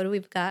here. What have we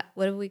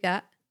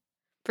got?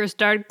 For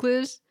starred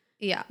clues?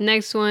 Yeah.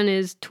 Next one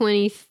is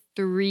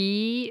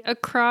 23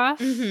 across.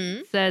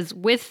 Mm-hmm. Says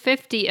with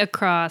 50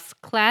 across,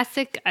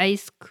 classic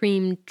ice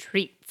cream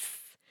treats.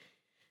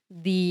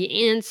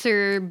 The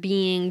answer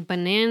being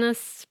banana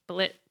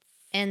splits.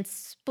 And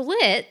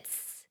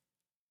splits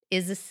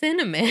is a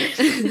cinnamon.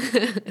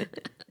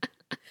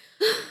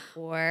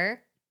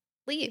 Or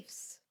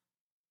leaves.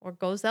 Or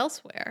goes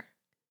elsewhere.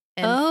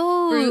 And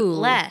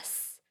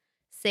fruitless.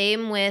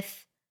 Same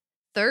with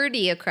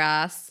 30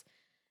 across.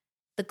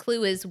 The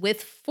clue is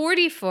with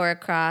 44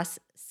 across,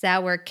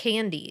 sour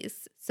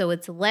candies. So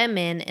it's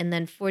lemon, and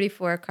then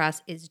 44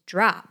 across is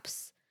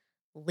drops.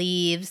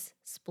 Leaves,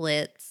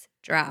 splits,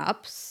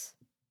 drops.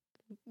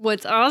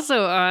 What's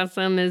also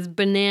awesome is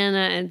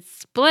banana and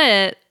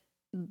split.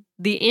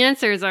 The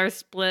answers are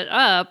split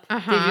up.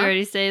 Did you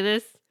already say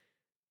this?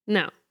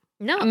 No.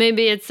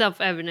 Maybe it's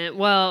self-evident.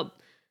 Well,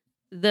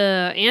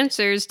 the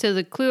answers to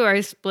the clue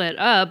are split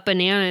up.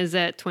 Banana is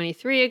at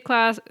 23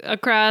 across.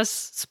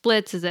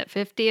 Splits is at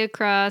 50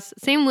 across.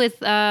 Same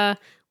with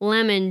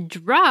lemon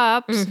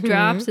drops. Mm-hmm.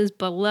 Drops is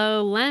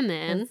below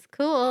lemon. That's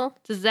cool.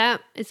 Is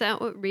that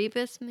what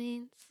rebus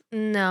means?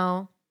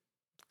 No.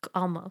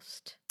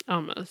 Almost.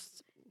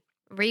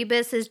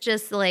 Rebus is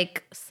just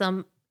like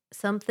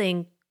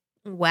something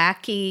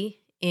wacky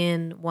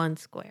in one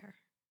square.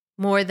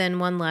 More than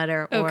one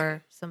letter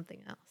or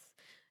something else.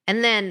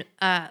 And then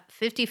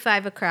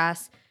 55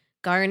 across,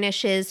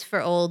 garnishes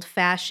for old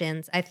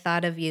fashions. I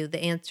thought of you.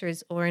 The answer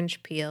is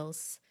orange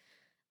peels.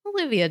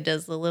 Olivia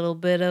does a little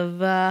bit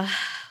of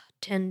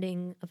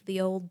tending of the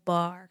old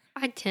bar.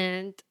 I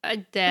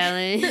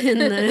dally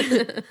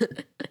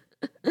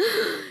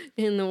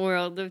in the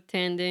world of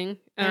tending.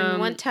 And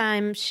one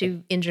time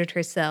she injured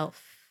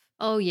herself.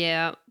 Oh,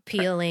 yeah.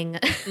 Peeling.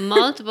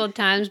 Multiple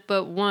times,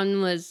 but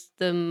one was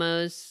the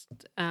most...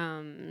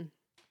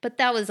 but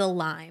that was a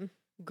lime.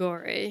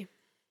 Gory.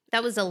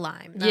 That was a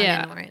lime, not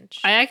an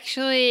orange. I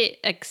actually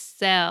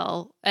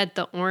excel at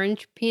the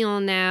orange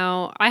peel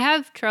now. I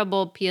have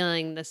trouble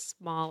peeling the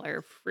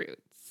smaller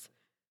fruits.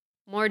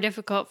 More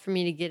difficult for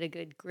me to get a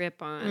good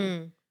grip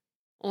on.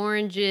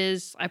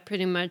 Oranges, I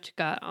pretty much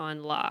got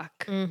on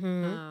lock.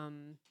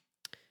 Mm-hmm.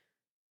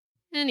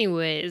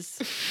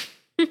 Anyways,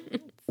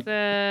 it's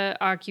an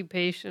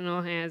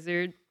occupational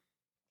hazard.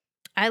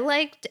 I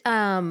liked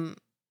a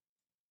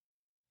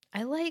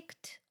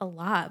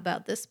lot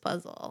about this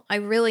puzzle. I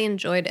really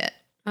enjoyed it.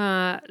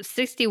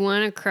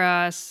 61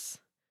 across.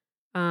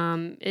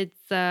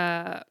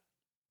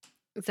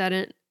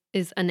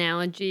 Is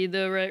analogy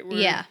the right word?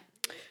 Yeah.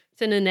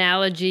 It's an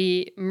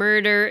analogy.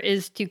 Murder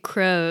is to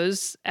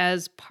crows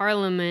as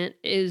parliament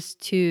is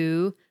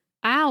to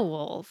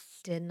owls.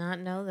 Did not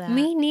know that.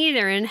 Me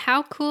neither. And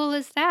how cool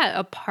is that?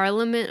 A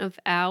parliament of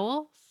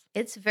owls?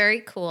 It's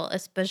very cool,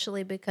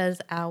 especially because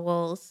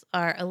owls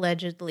are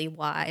allegedly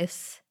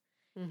wise.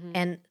 Mm-hmm.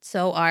 And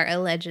so are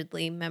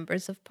allegedly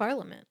members of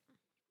parliament.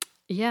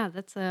 Yeah,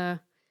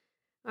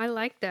 I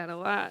like that a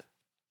lot.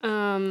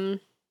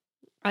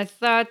 I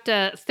thought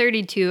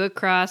 32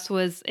 across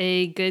was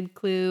a good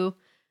clue.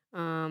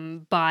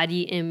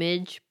 Body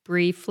image,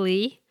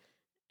 briefly.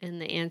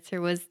 And the answer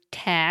was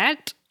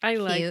tat. I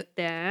liked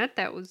that.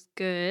 That was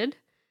good.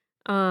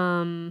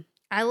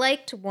 I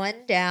liked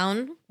one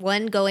down,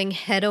 one going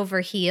head over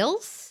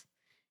heels,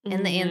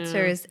 and the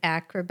answer is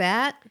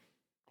acrobat.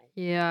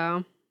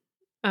 Yeah.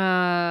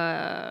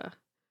 I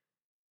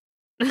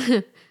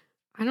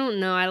don't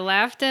know. I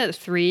laughed at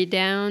 3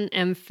 down,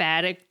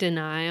 emphatic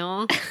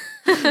denial.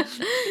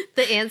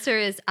 The answer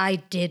is I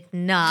did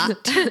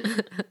not.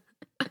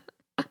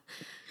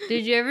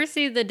 Did you ever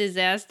see The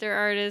Disaster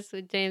Artist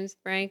with James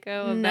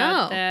Franco about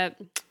No. that?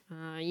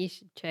 You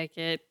should check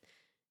it.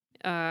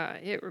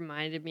 It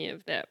reminded me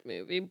of that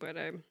movie, but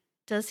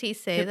Does he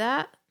say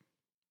that?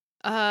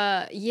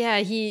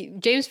 yeah,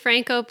 James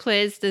Franco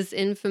plays this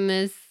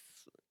infamous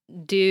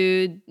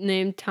dude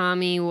named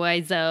Tommy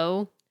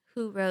Wiseau.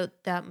 Who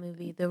wrote that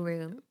movie, The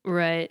Room?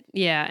 Right.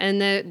 Yeah,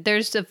 and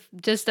there's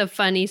just a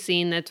funny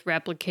scene that's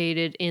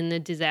replicated in The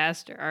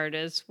Disaster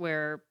Artist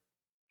where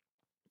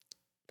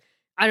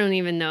I don't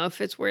even know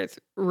if it's worth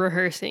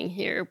rehearsing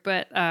here,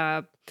 but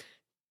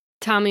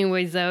Tommy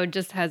Wiseau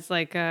just has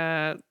like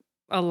a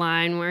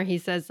line where he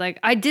says like,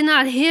 "I did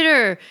not hit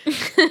her."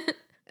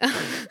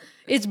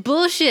 It's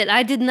bullshit.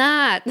 I did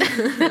not.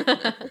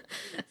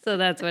 So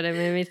that's what it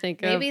made me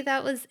think of. Maybe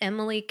that was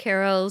Emily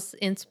Carroll's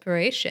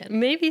inspiration.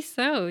 Maybe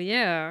so,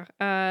 yeah.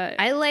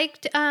 I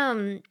liked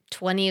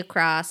 20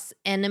 across,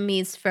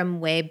 enemies from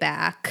way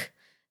back.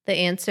 The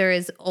answer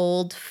is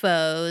old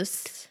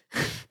foes.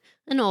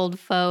 An old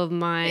foe of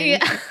mine.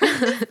 Yeah.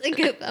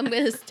 I'm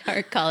going to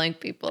start calling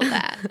people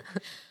that.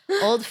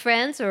 Old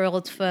friends or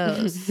old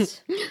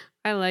foes?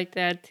 I like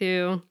that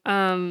too.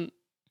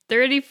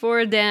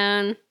 34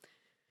 down.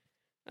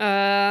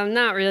 I'm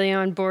not really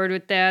on board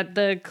with that.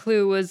 The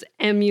clue was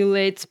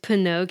emulates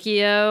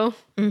Pinocchio,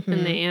 and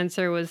the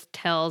answer was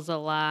tells a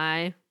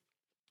lie.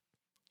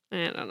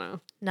 I don't know.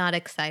 Not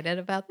excited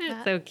about that.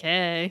 It's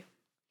okay.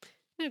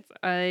 It's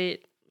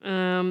alright.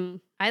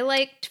 I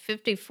liked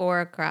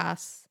 54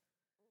 across.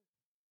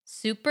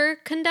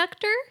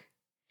 Superconductor?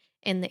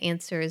 And the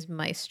answer is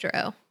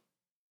maestro.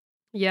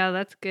 Yeah,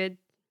 that's good.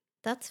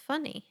 That's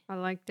funny. I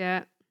like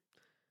that.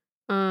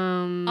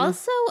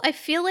 Also, I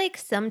feel like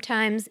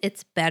sometimes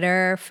it's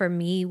better for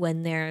me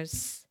when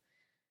there's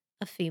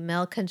a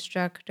female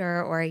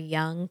constructor or a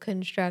young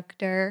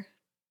constructor.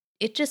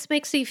 It just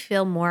makes me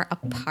feel more a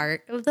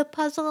part of the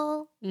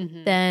puzzle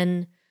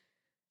than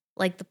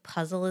like the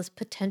puzzle is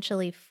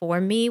potentially for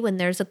me when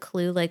there's a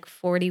clue like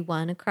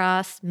 41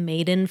 across,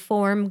 maiden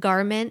form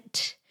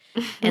garment,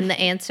 and the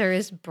answer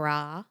is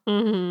bra.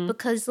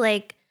 Because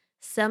like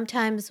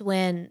sometimes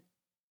when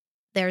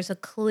there's a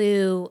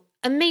clue,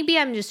 and maybe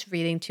I'm just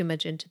reading too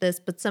much into this,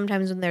 but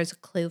sometimes when there's a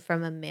clue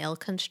from a male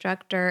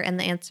constructor and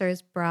the answer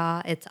is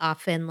bra, it's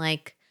often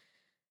like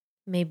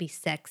maybe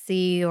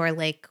sexy or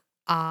like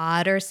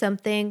odd or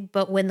something.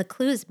 But when the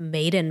clue is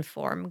maiden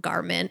form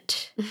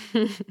garment,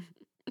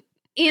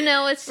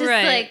 it's just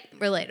like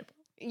relatable.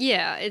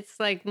 Yeah, it's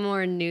like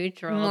more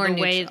neutral. The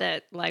way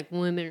that like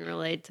women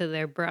relate to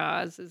their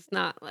bras is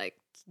not like,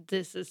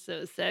 this is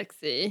so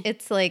sexy.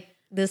 It's like,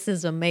 this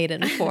is a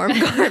maiden form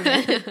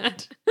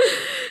garment.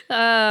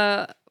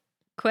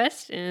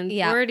 Question.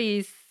 Yeah.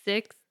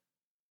 46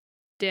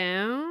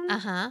 down?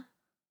 Uh-huh.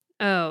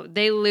 Oh,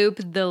 they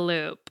looped the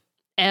loop.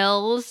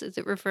 L's, is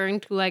it referring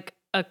to like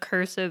a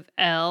cursive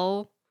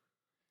L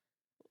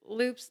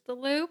loops the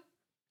loop?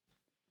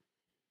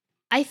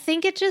 I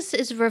think it just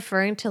is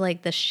referring to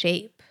like the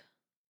shape.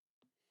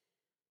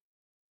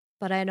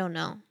 But I don't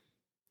know.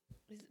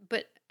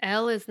 But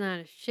L is not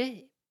a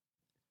shape.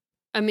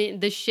 I mean,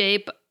 the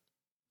shape.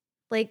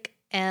 Like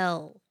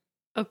L.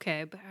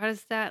 Okay, but how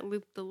does that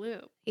loop the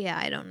loop? Yeah,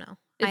 I don't know.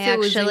 I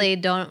actually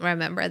don't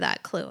remember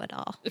that clue at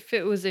all. If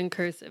it was in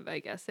cursive, I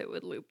guess it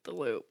would loop the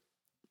loop.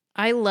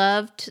 I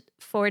loved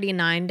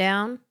 49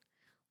 down.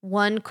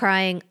 One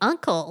crying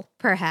uncle,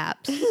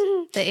 perhaps.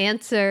 The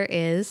answer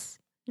is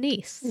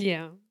niece.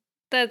 Yeah,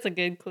 that's a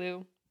good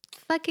clue.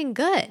 Fucking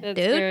good, that's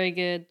dude. Very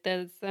good.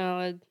 That's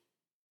solid.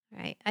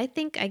 All right. I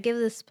think I give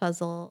this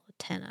puzzle a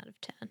 10 out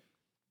of 10.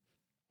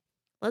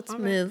 Let's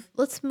move.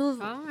 Let's move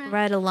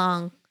right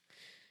along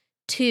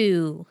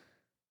to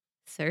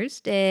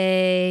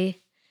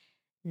Thursday.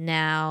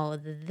 Now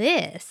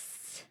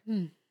this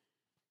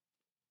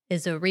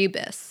is a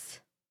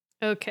rebus.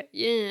 Okay.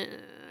 Yeah,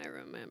 I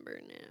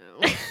remember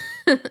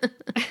now.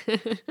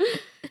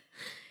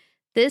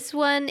 This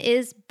one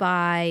is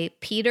by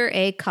Peter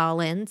A.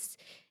 Collins,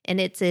 and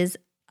it's his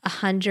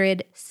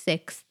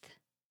 106th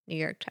New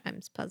York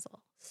Times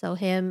puzzle. So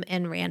him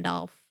and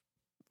Randolph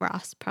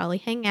Ross probably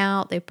hang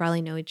out. They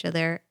probably know each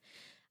other.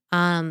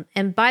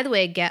 And by the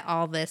way, get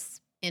all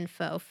this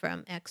info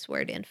from X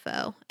Word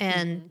Info.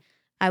 And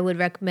I would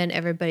recommend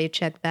everybody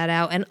check that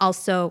out. And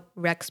also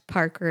Rex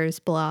Parker's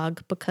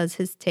blog, because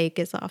his take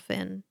is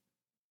often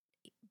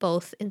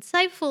both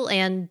insightful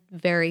and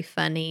very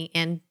funny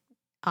and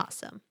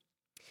awesome.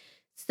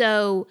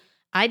 So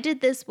I did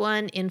this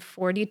one in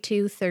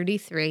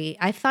 42:33.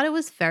 I thought it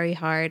was very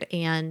hard,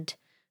 and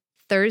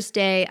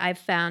Thursday I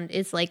found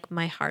is like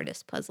my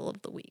hardest puzzle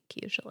of the week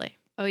usually.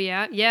 Oh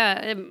yeah,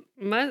 yeah.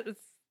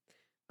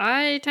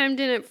 I timed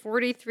in at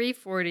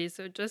 43:40,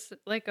 so just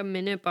like a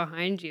minute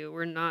behind you.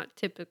 We're not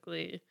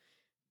typically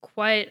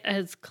quite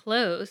as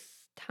close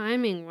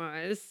timing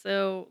wise.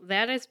 So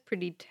that is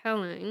pretty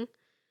telling.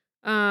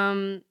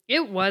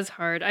 It was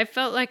hard. I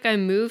felt like I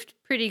moved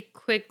pretty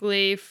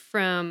quickly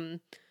from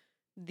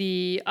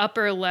the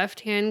upper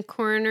left-hand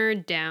corner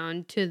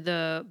down to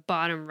the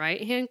bottom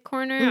right-hand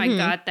corner. I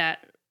got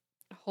that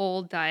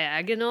whole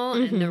diagonal,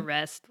 and the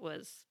rest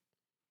was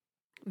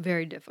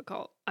very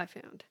difficult, I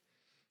found.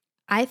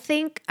 I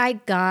think I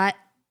got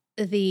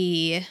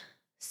the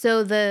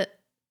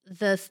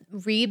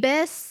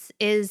rebus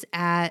is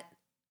at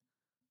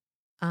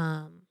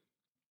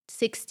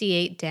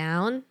 68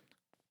 down,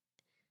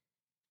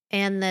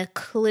 and the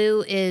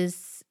clue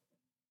is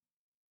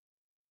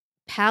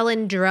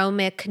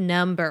palindromic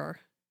number.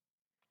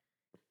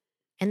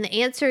 And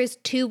the answer is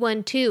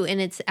 212, and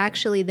it's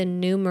actually the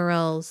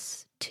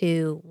numerals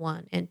 2,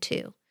 1, and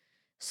 2.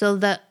 So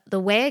the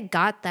way I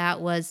got that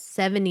was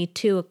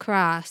 72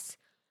 across,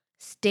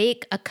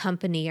 steak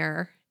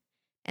accompanier,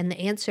 and the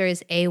answer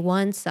is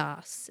A1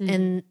 sauce.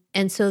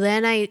 And so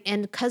then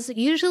because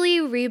usually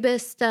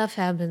rebus stuff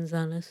happens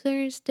on a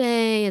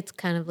Thursday, it's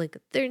kind of like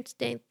a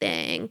Thursday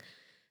thing.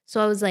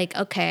 So I was like,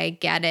 okay, I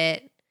get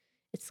it.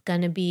 It's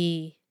going to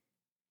be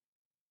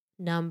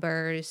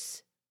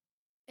numbers.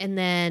 And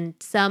then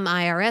some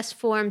IRS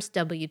forms,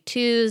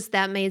 W-2s,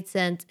 that made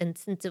sense. And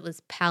since it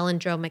was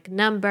palindromic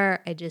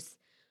number, I just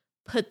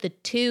put the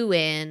 2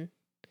 in.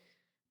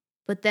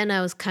 But then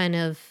I was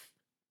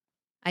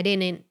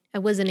I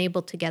wasn't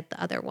able to get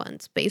the other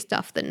ones based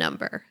off the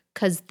number.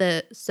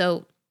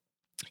 So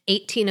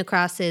 18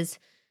 across is,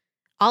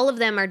 all of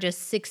them are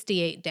just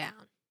 68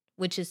 down,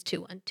 which is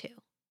 212.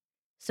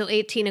 So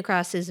 18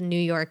 across is New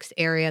York's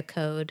area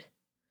code.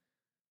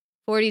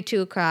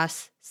 42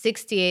 across,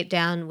 68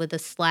 down with a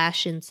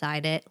slash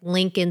inside it.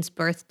 Lincoln's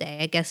birthday.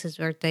 I guess his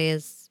birthday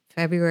is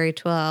February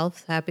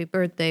 12th. Happy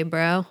birthday,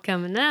 bro.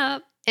 Coming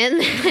up.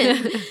 And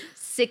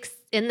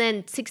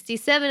then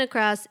 67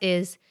 across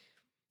is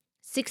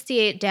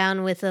 68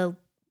 down with a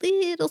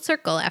little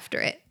circle after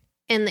it.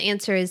 And the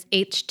answer is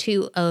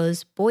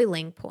H2O's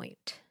boiling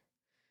point.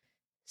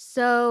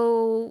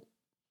 So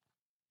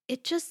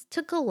it just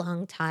took a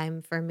long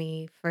time for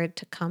me for it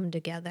to come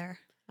together.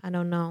 I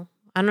don't know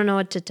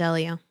what to tell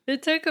you.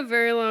 It took a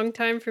very long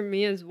time for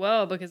me as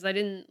well because I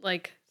didn't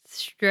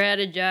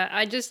strategize.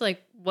 I just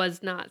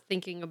was not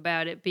thinking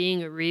about it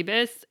being a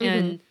rebus.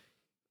 And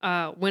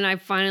when I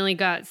finally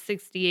got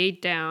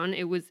 68 down,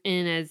 it was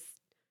in as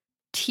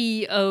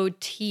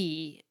TOT,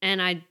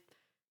 and I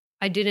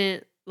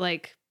didn't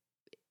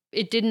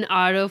it didn't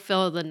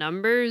autofill the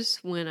numbers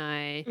when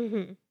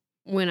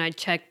I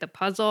checked the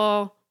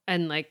puzzle,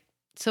 and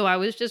so I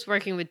was just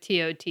working with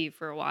TOT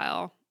for a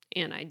while,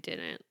 and I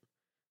didn't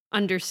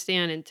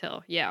understand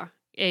until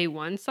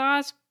A1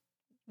 sauce,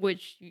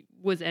 which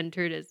was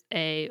entered as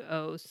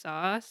AO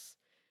sauce.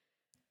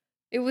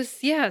 It was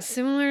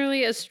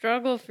similarly a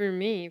struggle for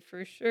me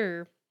for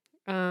sure.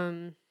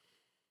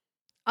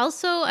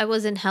 Also, I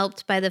wasn't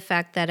helped by the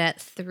fact that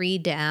at 3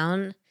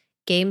 down,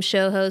 game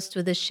show host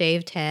with a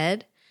shaved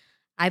head,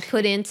 I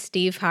put in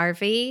Steve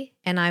Harvey,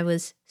 and I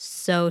was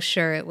so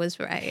sure it was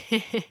right.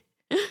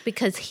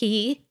 Because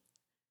he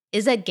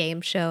is a game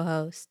show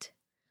host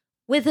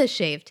with a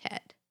shaved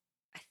head.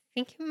 I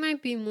think it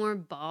might be more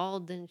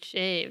bald than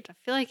shaved. I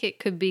feel like it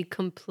could be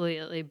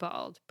completely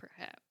bald,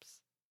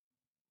 perhaps.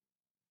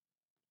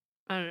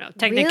 I don't know.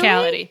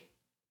 Technicality. Really?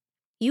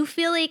 You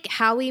feel like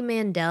Howie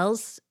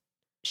Mandel's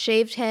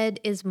shaved head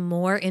is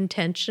more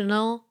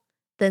intentional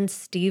than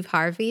Steve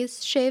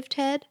Harvey's shaved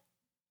head?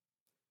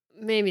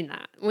 Maybe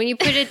not. When you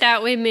put it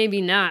that way,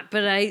 maybe not.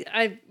 But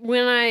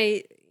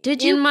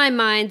in my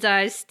mind's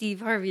eye,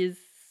 Steve Harvey is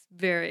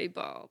very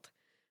bald.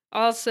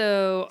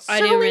 Also,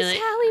 so is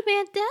Howie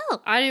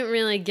Mandel. I didn't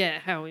really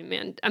get Howie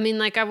Mandel. I mean,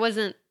 I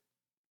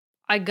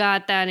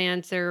got that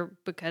answer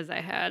because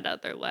I had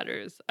other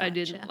letters. Gotcha. I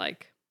didn't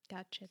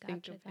Gotcha.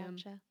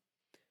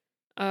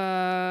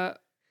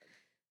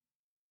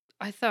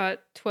 I thought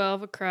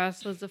 12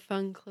 across was a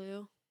fun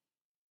clue.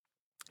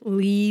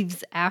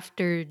 Leaves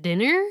after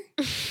dinner?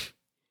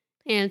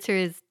 Answer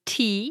is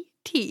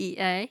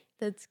TEA.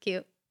 That's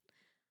cute.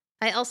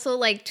 I also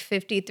liked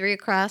 53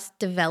 across,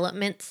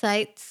 development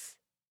sites.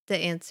 The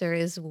answer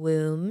is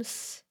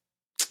wombs.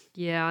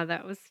 Yeah,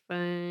 that was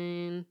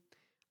fun.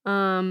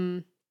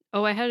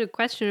 I had a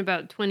question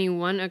about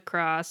 21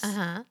 across.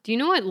 Do you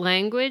know what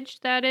language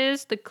that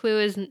is? The clue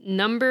is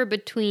number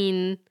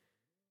between...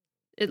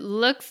 I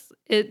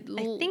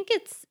think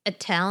it's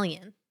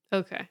Italian.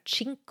 Okay.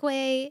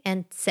 Cinque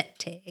and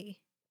sette.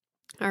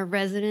 Our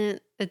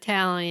resident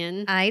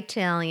Italian.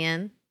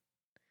 Italian.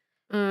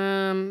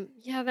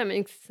 Yeah, that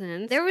makes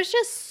sense. There was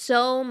just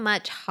so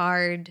much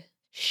hard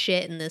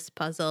shit in this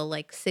puzzle,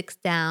 like 6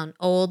 down,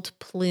 old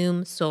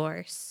plume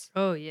source.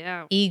 Oh,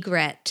 yeah.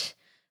 Egret,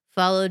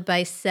 followed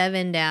by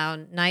 7 down,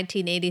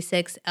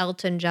 1986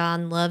 Elton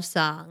John love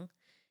song.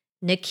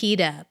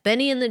 Nikita,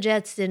 Benny and the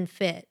Jets didn't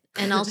fit.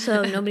 And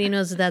also, nobody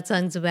knows what that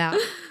song's about.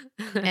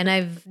 And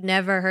I've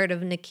never heard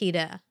of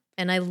Nikita.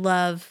 And I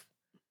love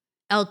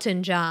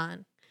Elton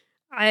John.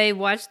 I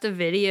watched the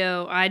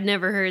video. I'd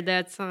never heard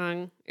that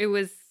song.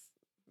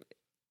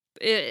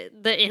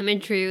 The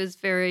imagery was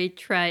very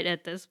trite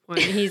at this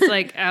point. He's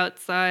like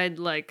outside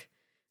like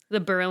the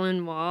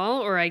Berlin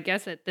Wall, or I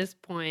guess at this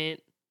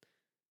point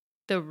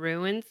the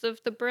ruins of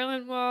the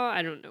Berlin Wall.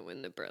 I don't know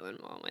when the Berlin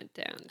Wall went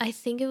down. I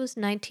think it was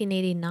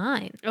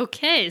 1989.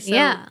 Okay, so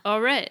Yeah.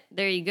 all right,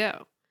 there you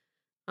go.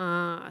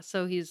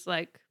 So he's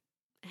like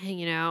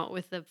hanging out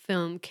with a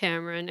film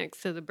camera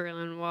next to the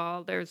Berlin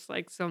Wall. There's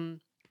like some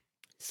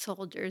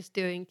soldiers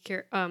doing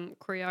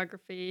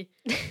choreography.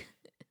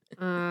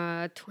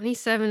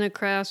 27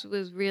 across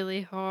was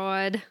really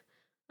hard.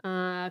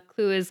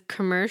 Clue is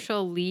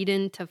commercial lead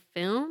into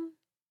film.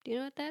 Do you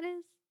know what that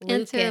is?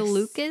 Answer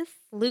Lucas.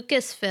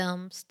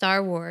 Lucasfilm,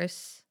 Star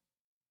Wars.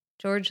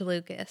 George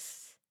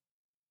Lucas.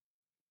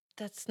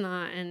 That's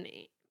not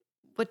any.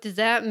 What does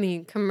that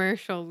mean?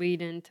 Commercial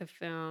lead into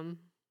film.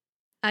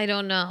 I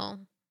don't know.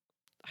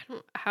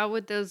 How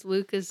would those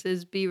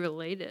Lucases be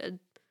related?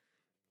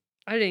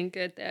 I didn't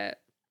get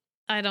that.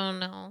 I don't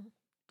know.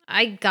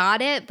 I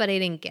got it, but I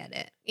didn't get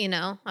it. You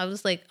know, I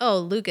was like,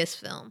 oh,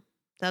 Lucasfilm.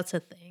 That's a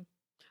thing.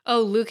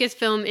 Oh,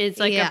 Lucasfilm is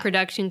like Yeah. a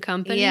production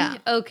company? Yeah.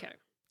 Okay.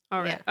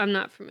 All right. Yeah. I'm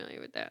not familiar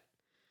with that.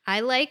 I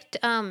liked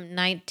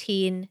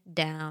 19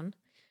 Down,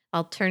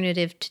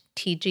 alternative to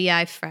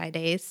TGI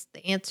Fridays.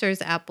 The answer is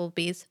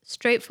Applebee's.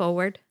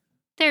 Straightforward.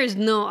 There's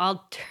no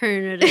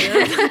alternative.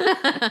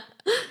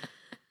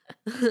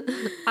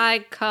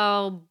 I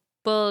call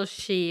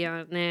bullshit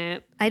on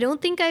that. I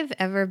don't think I've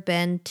ever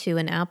been to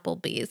an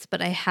Applebee's,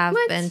 but I have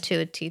What? been to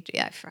a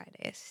TGI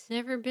Fridays.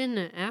 Never been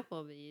to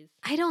Applebee's.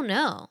 I don't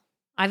know.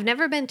 I've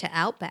never been to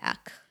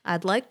Outback.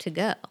 I'd like to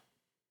go.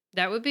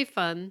 That would be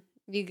fun.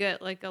 You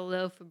get like a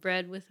loaf of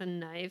bread with a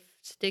knife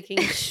sticking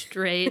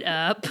straight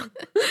up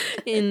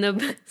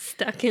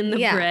stuck in the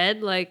Yeah.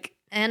 bread, like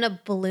And a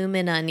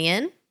bloomin'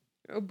 onion.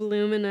 a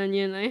bloomin'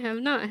 onion. I have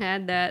not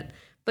had that.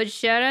 But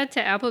shout out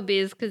to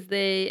Applebee's because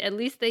at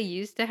least they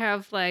used to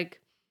have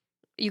like,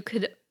 you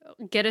could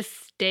get a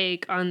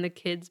steak on the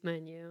kids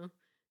menu,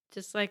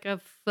 just like a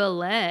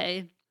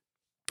fillet.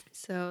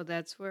 So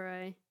that's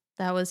where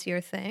That was your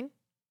thing?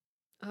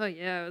 oh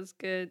yeah, it was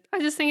good. I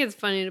just think it's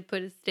funny to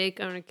put a steak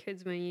on a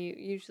kids menu.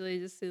 Usually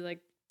just do like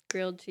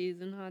grilled cheese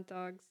and hot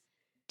dogs.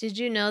 Did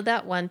you know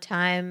that one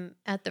time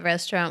at the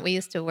restaurant we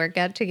used to work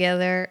at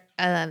together,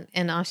 an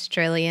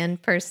Australian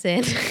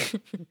person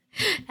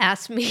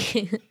asked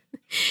me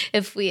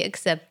if we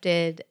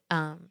accepted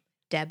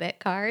debit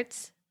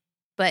cards,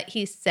 but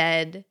he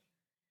said,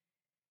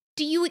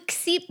 "Do you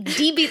accept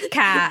debit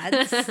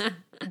cards?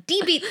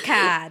 Debit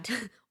card."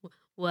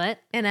 What?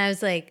 And I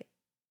was like,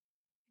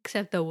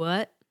 Except the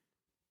what?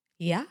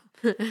 "Yeah,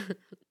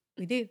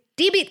 we do.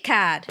 Debit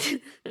card."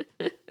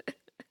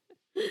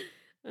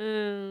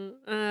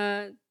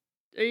 Are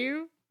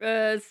you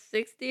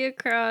 60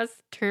 across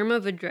term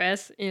of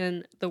address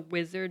in The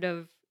Wizard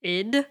of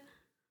Id?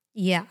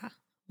 Yeah.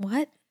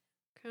 What?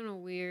 Kind of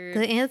weird.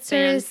 The answer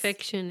fan is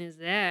fiction is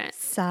that?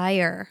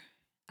 sire.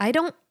 I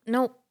don't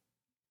know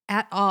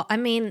at all. I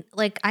mean,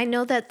 like, I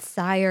know that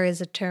sire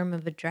is a term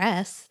of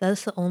address.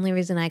 That's the only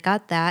reason I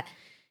got that.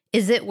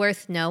 Is it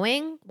worth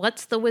knowing?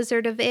 What's the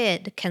Wizard of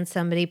Id? Can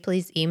somebody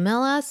please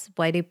email us?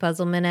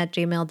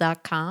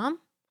 whiteypuzzleman@gmail.com.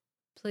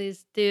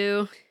 Please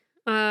do.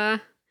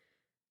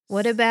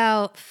 What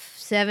about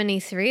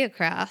 73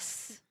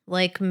 across?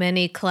 Like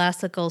many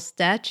classical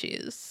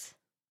statues.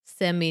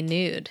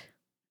 Semi-nude.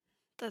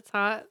 That's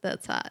hot.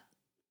 That's hot.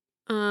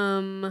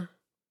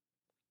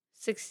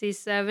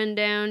 67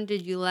 down.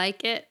 Did you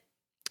like it?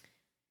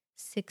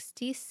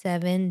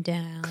 67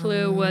 down.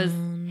 Clue was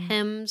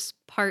Hem's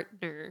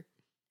partner.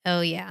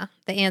 Oh, yeah.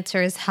 The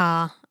answer is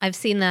ha. I've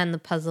seen that in the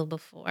puzzle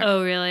before.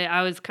 Oh, really?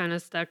 I was kind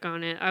of stuck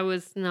on it. I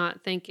was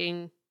not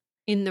thinking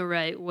in the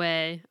right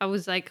way. I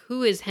was like,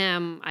 who is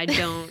Hem? I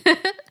don't.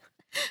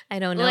 I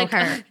don't know like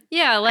her.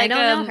 Yeah, like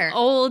don't know her.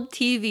 old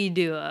TV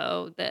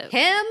duo that Him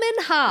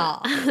and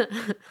ha.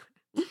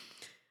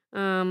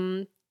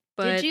 but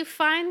Did you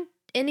find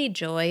any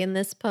joy in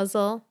this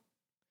puzzle?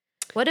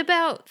 What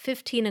about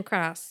 15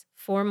 across?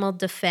 Formal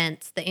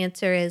defense. The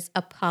answer is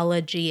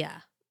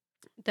apologia.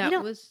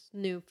 that was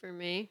new for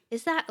me.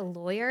 Is that a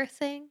lawyer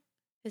thing?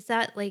 Is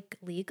that like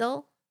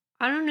legal?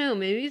 I don't know.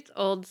 Maybe it's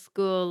old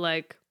school,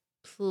 like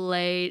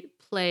Plato.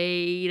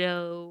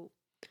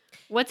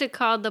 What's it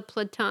called? The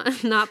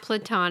not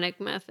Platonic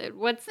method.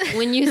 What's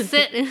when you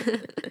sit?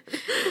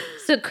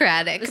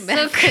 Socratic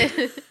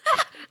method.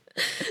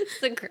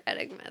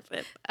 Socratic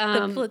method.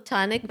 The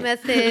Platonic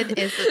method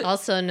is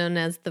also known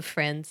as the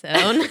friend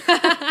zone.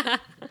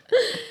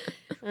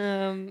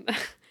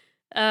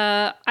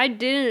 I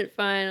didn't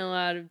find a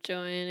lot of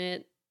joy in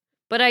it,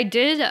 but I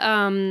did.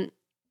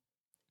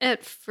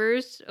 At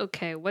first,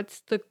 okay. What's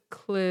the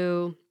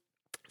clue?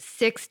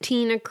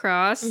 16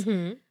 across.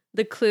 Mhm.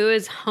 The clue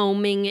is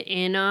homing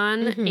in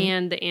on, Mhm.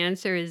 and the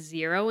answer is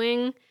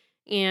zeroing.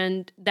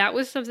 And that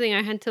was something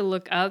I had to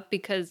look up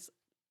because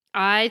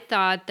I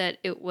thought that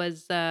it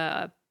was,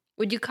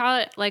 would you call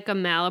it like a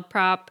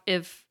malaprop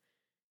if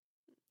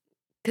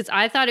Because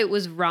I thought it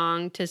was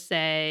wrong to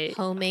say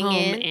Homing home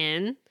in.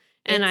 in.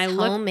 And I It's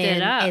looked home it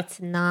in. up.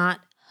 It's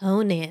not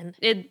hone in.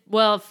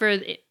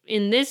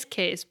 In this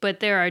case,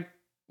 but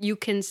you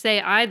can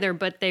say either,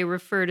 but they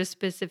refer to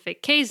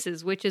specific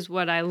cases, which is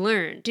what I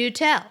learned. Do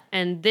tell.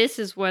 And this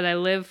is what I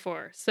live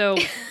for. So,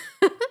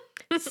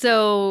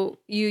 so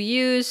you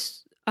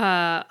use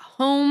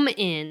home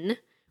in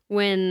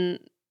when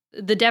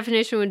the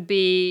definition would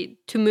be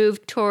to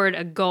move toward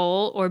a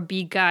goal or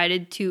be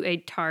guided to a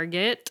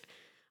target.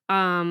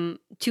 To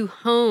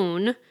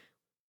hone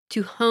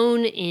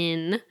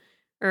in,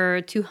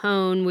 or to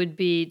hone would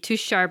be to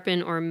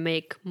sharpen or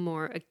make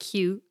more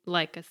acute,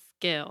 like a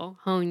skill.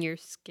 Hone your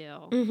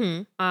skill.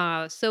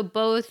 Mm-hmm. So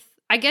both,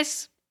 I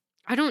guess,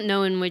 I don't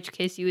know in which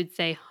case you would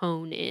say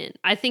hone in.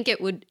 I think it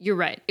would, you're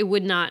right. It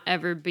would not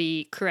ever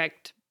be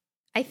correct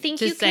I think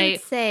to you can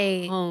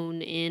say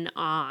hone in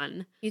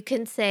on. you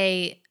can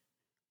say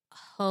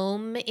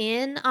home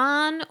in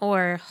on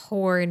or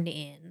horn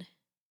in.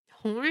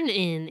 Horn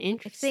in, I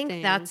interesting.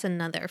 think that's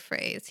another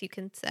phrase you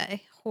can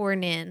say.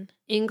 Horn in.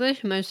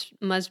 English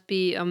must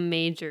be a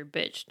major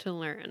bitch to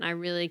learn. I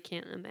really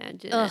can't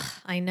imagine Ugh,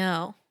 it. I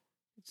know.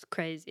 It's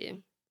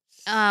crazy.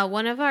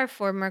 One of our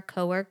former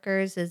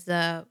coworkers is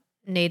a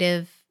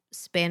native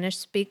Spanish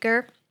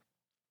speaker.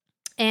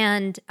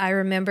 And I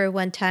remember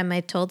one time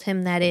I told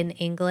him that in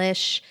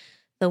English,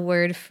 the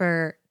word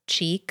for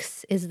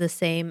cheeks is the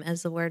same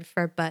as the word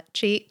for butt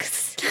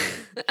cheeks.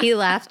 He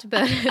laughed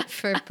about it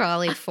for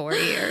probably 4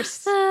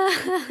 years.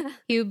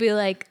 He would be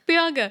like,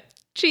 Bianca,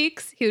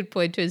 cheeks. He would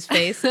point to his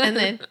face, and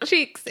then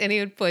cheeks, and he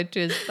would point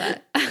to his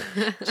butt.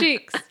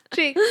 Cheeks,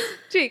 cheeks,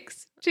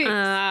 cheeks, cheeks.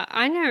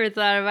 I never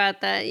thought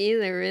about that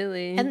either,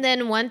 really. And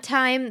then one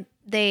time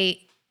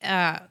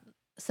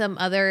some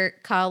other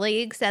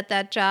colleagues at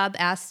that job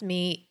asked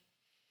me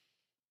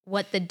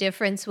what the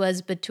difference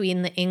was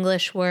between the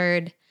English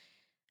word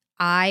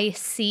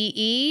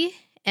ICE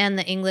and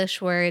the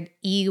English word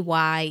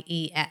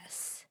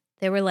EYES.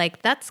 They were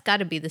like, that's got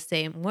to be the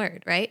same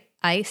word, right?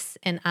 Ice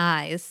and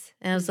eyes.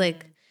 And I was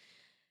like,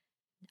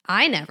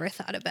 I never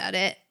thought about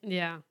it.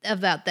 Yeah.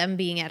 About them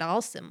being at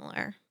all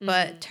similar.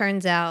 But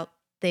turns out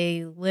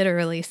they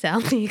literally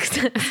sound the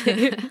exact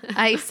same.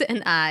 Ice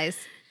and eyes.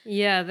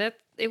 Yeah,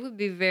 it would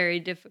be very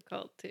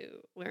difficult to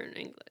learn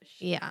English.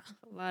 Yeah.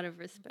 A lot of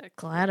respect.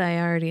 Glad I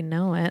already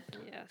know it.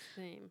 Yeah,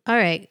 same. All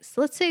right. So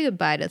let's say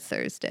goodbye to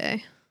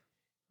Thursday.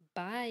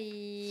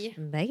 Bye.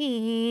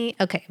 Bye.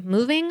 Okay.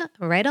 Moving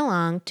right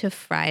along to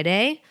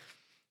Friday.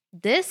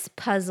 This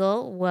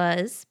puzzle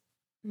was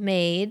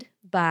made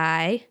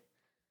by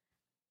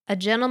a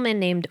gentleman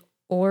named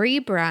Ori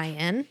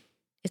Bryan.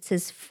 It's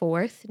his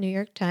 4th New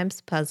York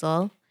Times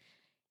puzzle.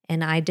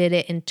 And I did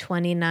it in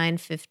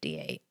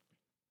 29:58.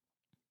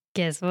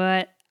 Guess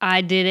what?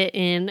 I did it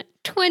in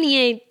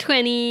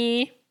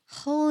 28:20.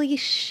 Holy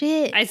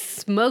shit. I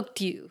smoked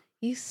you.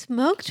 You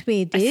smoked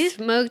me, I dude.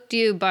 smoked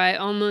you by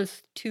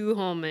almost 2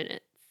 whole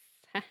minutes.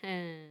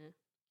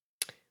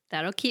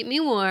 That'll keep me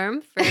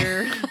warm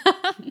for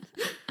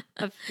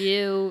a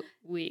few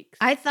weeks.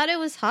 I thought it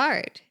was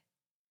hard.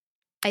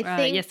 I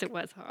think yes, it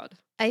was hard.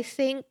 I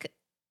think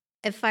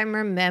if I'm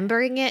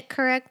remembering it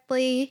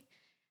correctly,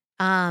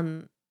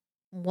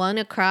 One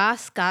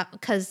Across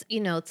because,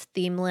 it's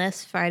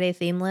themeless, Friday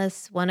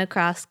themeless. One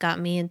Across got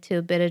me into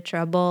a bit of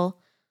trouble.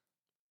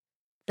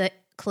 The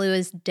clue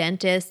is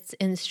dentist's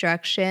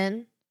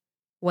instruction.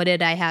 What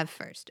did I have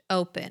first?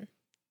 Open.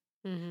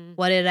 Mm-hmm.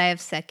 What did I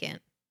have second?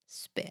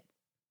 Spit.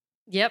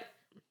 Yep.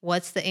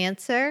 What's the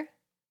answer?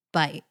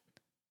 Bite.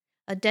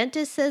 A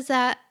dentist says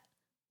that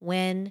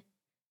when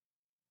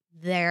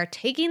they're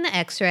taking the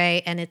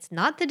x-ray and it's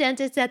not the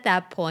dentist at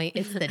that point,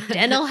 it's the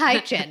dental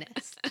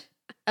hygienist.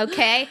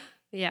 Okay?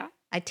 Yeah.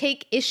 I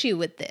take issue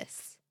with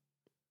this.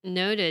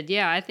 Noted.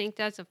 Yeah, I think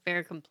that's a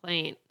fair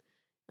complaint.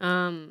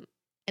 And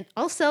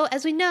also,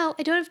 as we know,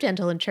 I don't have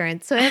dental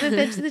insurance, so I haven't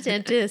been to the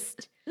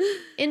dentist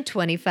in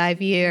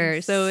 25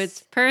 years. So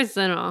it's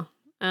personal.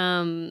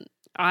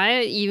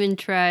 I even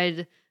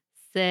tried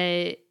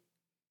say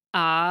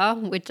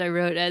which I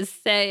wrote as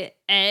say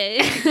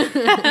a.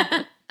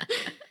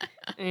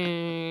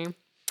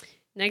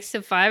 Next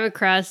to 5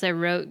 Across, I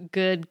wrote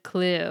good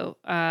clue.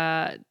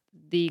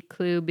 The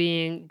clue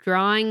being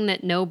drawing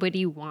that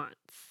nobody wants.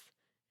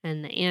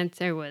 And the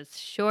answer was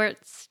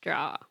short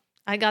straw.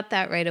 I got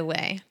that right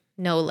away.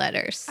 No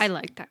letters. I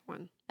like that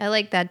one. I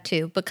like that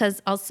too,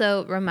 because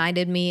also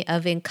reminded me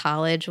of in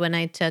college when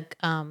I took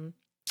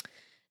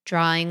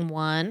drawing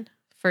 1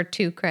 for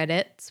 2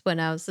 credits when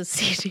I was a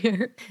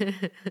senior.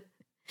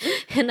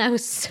 And I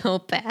was so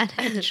bad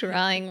at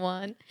drawing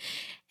 1.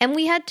 And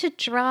we had to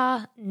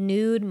draw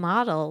nude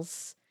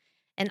models.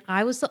 And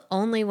I was the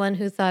only one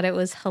who thought it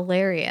was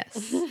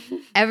hilarious.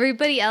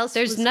 Everybody else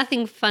There's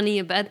nothing funny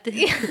about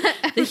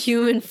the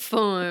human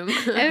form.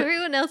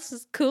 Everyone else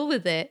was cool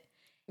with it.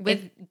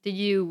 Did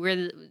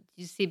you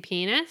see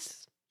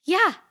penis?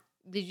 Yeah.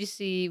 Did you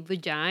see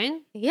vagina?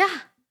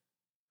 Yeah.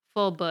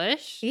 Full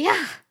bush?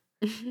 Yeah.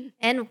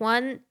 And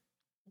one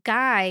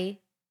guy,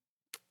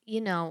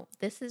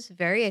 this is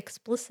very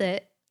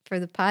explicit for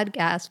the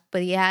podcast,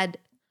 but he had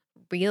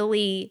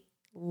really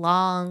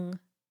long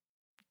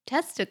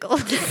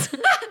testicles.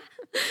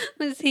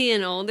 Was he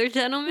an older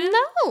gentleman?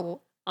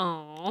 No,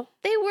 Oh,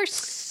 they were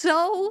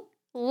so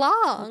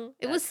long.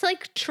 It was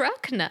like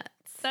truck nuts.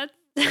 that's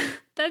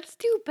that's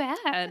too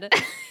bad.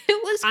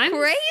 It was I'm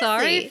crazy.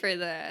 sorry for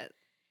that.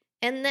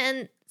 And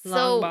then, Long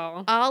so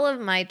ball. all of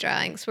my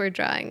drawings were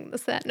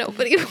drawings that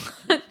nobody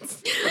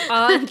wants.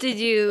 Did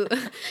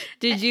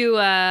you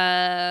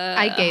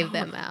I gave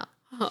them out.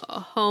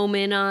 home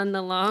in on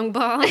the long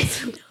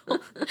balls?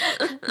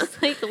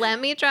 It's like, let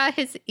me draw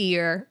his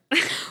ear.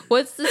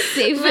 What's the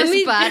safest Let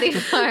me- body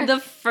part? The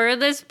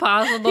furthest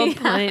possible Yeah.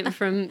 point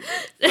from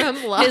From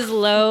his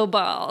low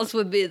balls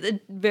would be the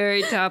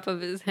very top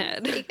of his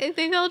head. I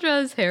think I'll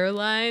draw his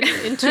hairline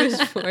into his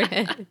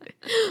forehead.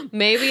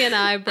 Maybe an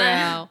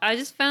eyebrow. I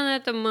just found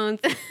that the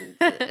most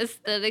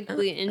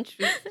aesthetically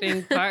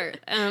interesting part.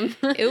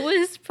 It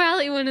was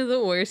probably one of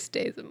the worst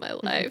days of my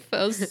life.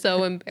 I was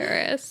so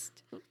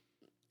embarrassed.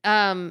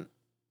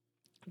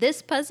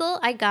 This puzzle,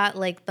 I got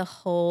like the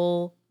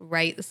whole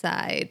right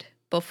side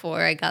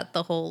before I got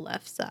the whole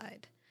left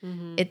side.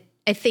 Mhm.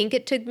 I think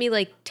it took me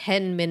like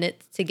 10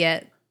 minutes to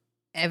get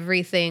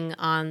everything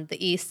on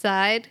the east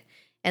side,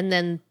 and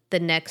then the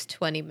next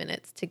 20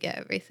 minutes to get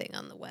everything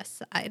on the west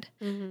side.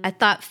 Mhm. I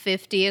thought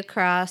 50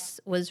 across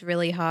was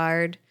really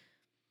hard.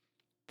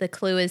 The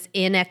clue is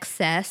in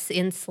excess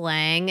in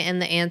slang,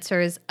 and the answer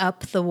is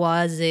up the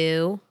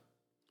wazoo.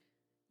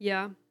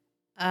 Yeah.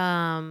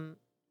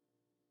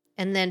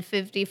 And then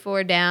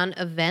 54 down,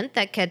 event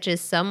that catches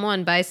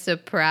someone by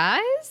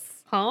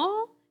surprise.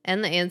 Huh?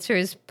 And the answer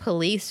is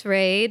police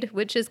raid,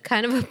 which is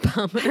kind of a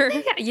bummer.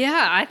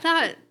 Yeah, I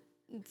thought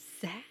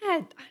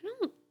sad.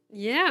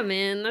 Yeah,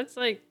 man, that's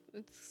like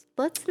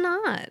Let's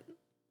not.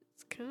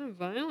 it's kind of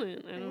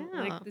violent. I don't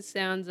Yeah. like the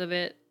sounds of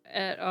it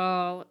at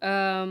all.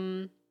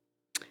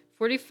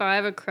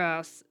 45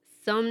 across.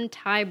 Some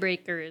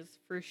tiebreakers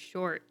for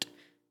short.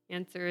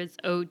 Answer is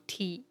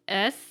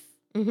OTS.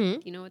 Mm-hmm.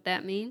 Do you know what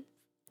that means?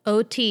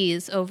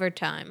 OTs,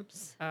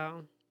 overtimes.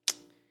 Oh.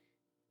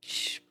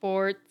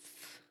 Sports.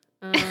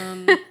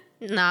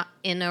 Not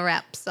in a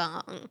rap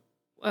song.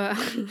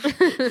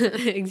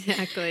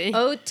 Exactly.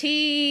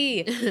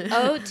 OT.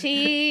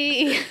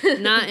 OT.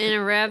 Not in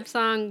a rap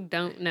song.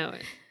 Don't know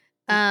it.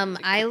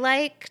 I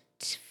liked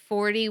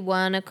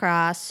 41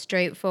 across,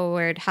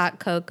 straightforward, hot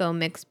cocoa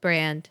mixed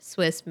brand,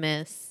 Swiss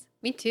Miss.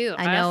 Me too.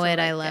 I know also it.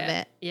 I like love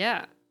that. it.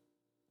 Yeah.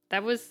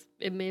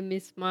 It made me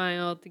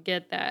smile to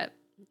get that.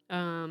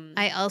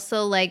 I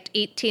also liked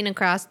 18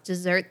 across,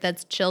 dessert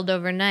that's chilled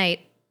overnight,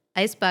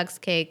 icebox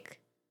cake,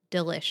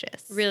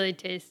 delicious. Really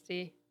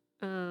tasty.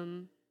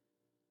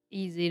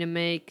 Easy to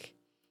make.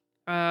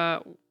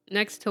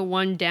 Next to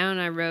one down,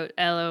 I wrote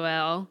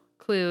LOL.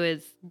 Clue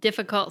is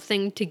difficult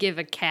thing to give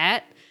a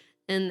cat.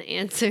 And the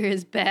answer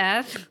is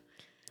bath.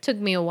 Took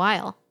me a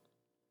while.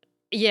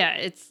 Yeah,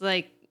 it's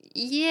like,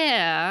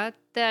 yeah,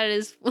 that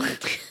is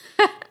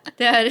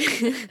that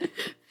is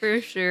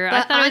for sure. I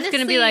But thought it was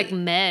gonna be like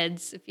honestly-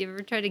 meds. If you ever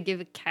try to give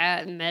a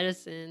cat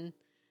medicine.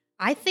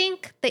 I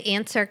think the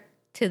answer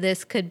to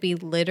this could be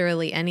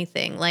literally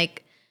anything.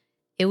 Like,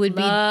 it would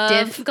be Love.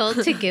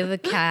 difficult to give a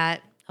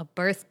cat a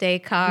birthday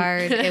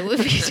card. It would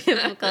be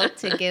difficult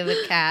to give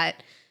a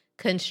cat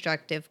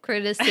constructive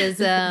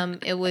criticism.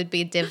 It would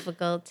be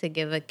difficult to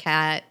give a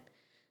cat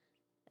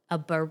a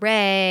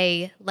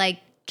beret. Like,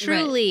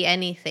 truly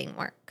anything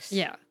works.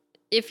 Yeah.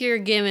 If you're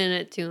giving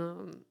it to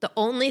him. The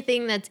only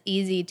thing that's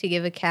easy to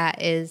give a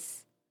cat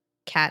is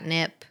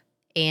catnip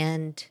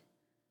and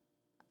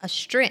a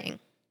string,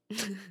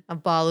 a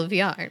ball of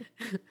yarn.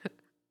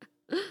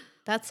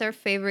 That's our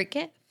favorite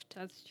gift.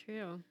 That's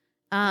true.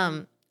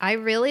 I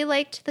really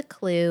liked the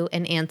clue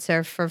and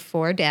answer for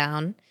 4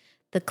 down.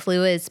 The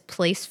clue is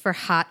place for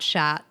hot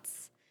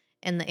shots,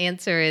 and the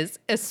answer is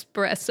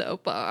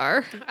espresso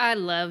bar. I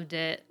loved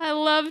it. I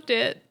loved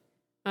it.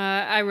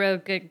 I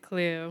wrote good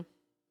clue.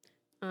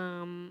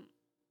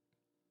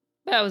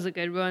 That was a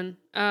good one.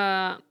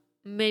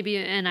 Maybe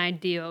an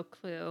ideal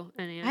clue.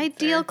 An answer.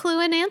 Ideal clue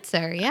and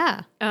answer,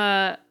 yeah.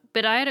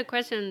 But I had a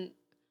question.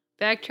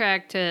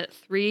 Backtrack to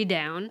 3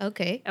 down.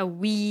 Okay. A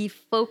wee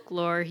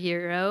folklore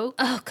hero,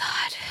 Oh,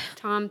 God.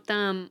 Tom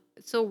Thumb.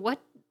 So what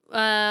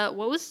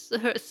was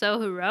so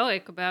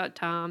heroic about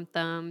Tom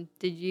Thumb?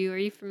 Are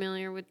you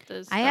familiar with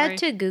this? I had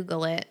to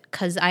Google it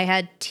because I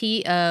had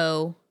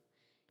T-O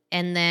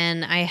and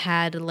then I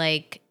had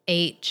like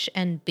H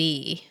and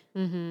B.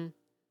 Mm-hmm.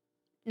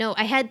 No,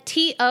 I had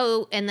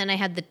T-O and then I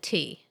had the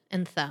T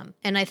in thumb.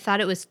 And I thought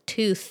it was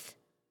tooth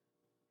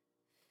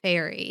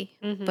fairy,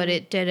 Mm-hmm. but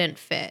it didn't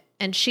fit.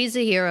 And she's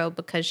a hero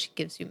because she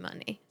gives you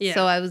money. Yeah.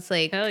 So I was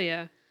like, Hell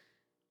yeah.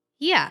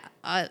 yeah,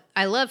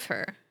 I love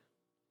her.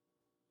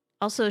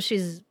 Also,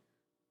 she's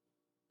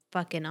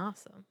fucking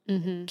awesome.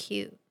 Mm-hmm.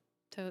 Cute.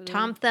 Totally.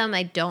 Tom Thumb,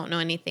 I don't know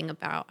anything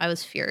about. I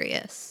was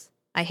furious.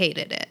 I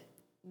hated it.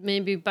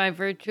 Maybe by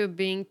virtue of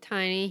being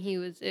tiny, he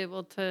was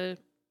able to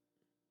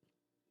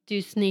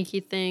do sneaky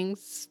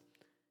things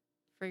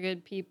for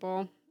good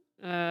people.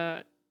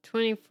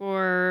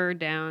 24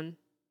 down.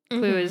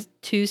 Clue is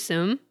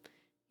twosome.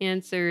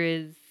 Answer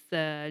is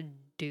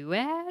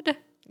duad.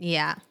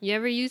 Yeah. You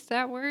ever use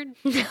that word?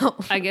 No.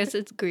 I guess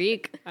it's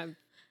Greek.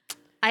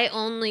 I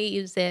only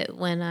use it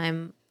when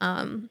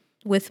I'm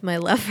with my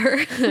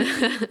lover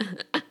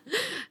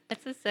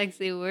That's a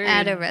sexy word.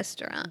 at a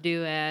restaurant.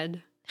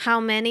 Duad. How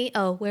many?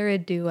 Oh, we're a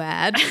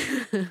duad.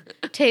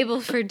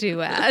 Table for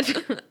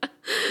duad.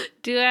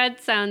 Duad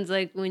sounds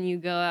like when you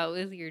go out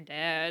with your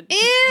dad. Ew.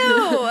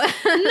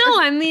 No,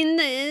 I mean,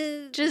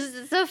 Just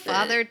it's a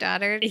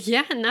father-daughter.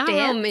 yeah, not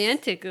dance?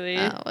 romantically.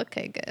 Oh,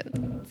 okay,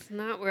 good. It's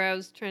not where I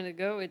was trying to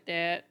go with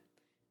that.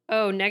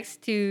 Oh,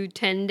 next to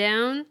 10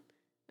 down,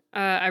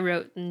 I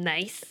wrote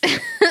nice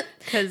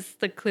because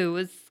the clue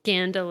was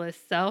scandalous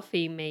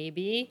selfie,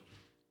 maybe.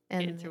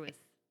 And Answer was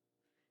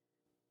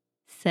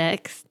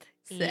sext.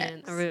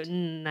 And Sext. I wrote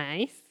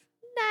nice.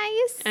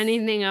 nice.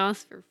 Anything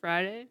else for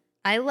Friday?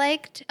 I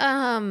liked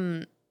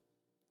I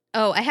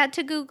had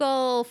to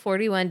Google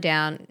 41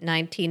 down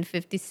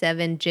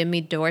 1957 Jimmy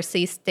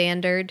Dorsey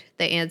standard.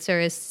 The answer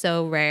is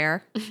so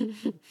rare.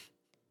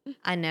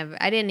 I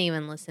didn't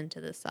even listen to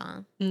the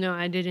song. No,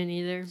 I didn't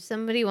either. If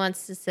somebody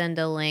wants to send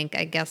a link,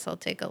 I guess I'll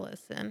take a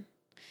listen.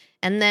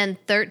 And then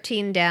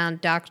 13 down,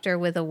 doctor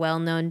with a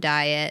well-known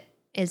diet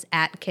is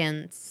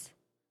Atkins.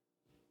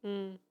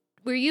 Mm.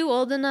 Were you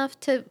old enough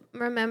to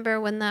remember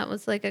when that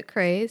was like a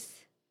craze?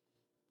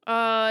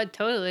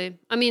 Totally.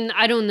 I mean,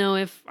 I don't know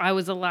if I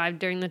was alive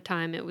during the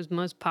time it was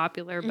most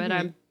popular, but Mhm.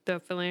 I've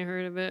definitely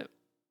heard of it.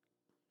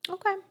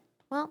 Okay.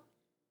 Well,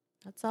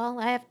 that's all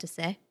I have to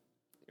say.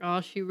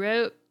 All she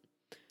wrote.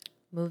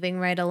 Moving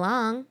right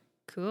along.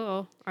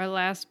 Cool. Our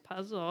last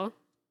puzzle.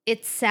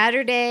 It's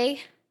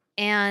Saturday,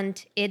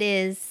 and it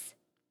is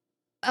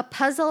a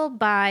puzzle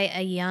by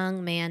a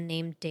young man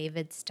named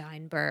David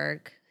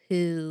Steinberg,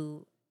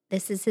 who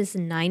this is his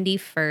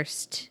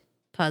 91st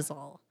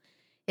puzzle.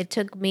 It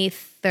took me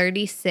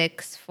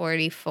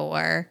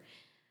 36:44.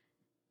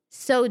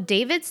 So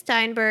David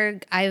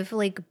Steinberg, I've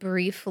like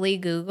briefly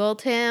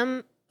Googled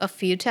him a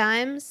few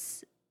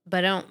times, but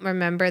I don't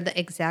remember the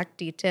exact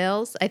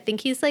details. I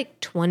think he's like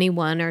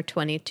 21 or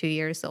 22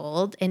 years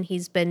old, and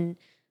he's been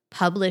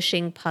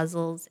publishing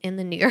puzzles in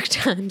the New York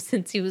Times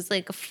since he was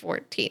like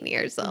 14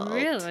 years old.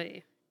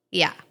 Really?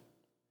 Yeah.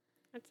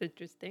 That's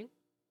interesting.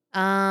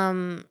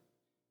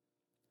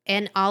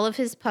 And all of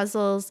his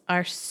puzzles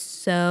are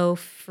so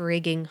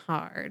frigging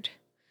hard.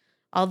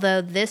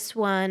 Although this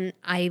one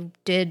I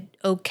did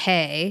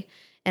okay,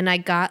 and I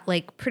got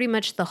like pretty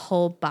much the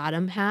whole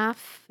bottom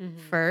half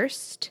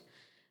first,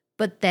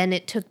 but then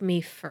it took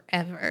me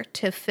forever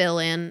to fill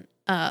in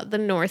the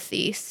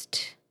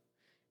Northeast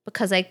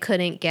because I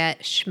couldn't get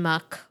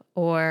schmuck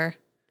or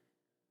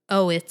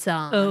oh, it's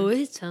on. Oh,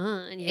 it's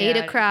on. Yeah, 8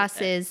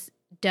 across is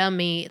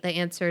dummy. The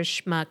answer is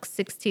schmuck.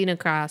 16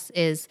 across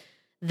is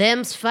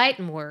them's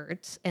fighting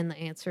words. And the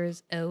answer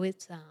is, oh,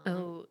 it's on.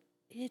 Oh,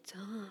 it's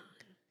on.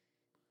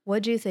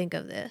 What'd you think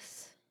of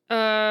this?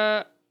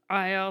 I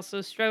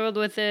also struggled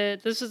with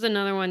it. This was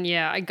another one.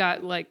 Yeah, I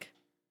got like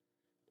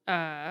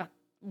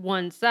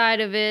one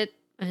side of it,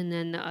 and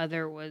then the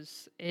other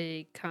was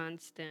a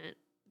constant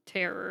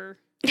terror.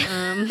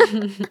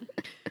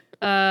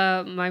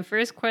 My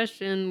first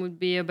question would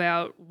be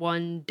about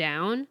one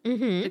down.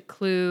 Mm-hmm. The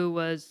clue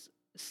was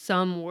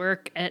some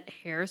work at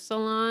hair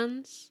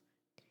salons.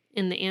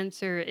 And the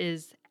answer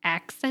is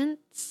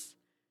accents.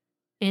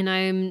 And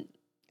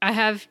I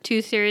have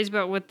two theories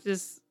about what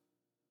this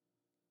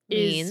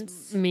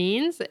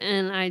means,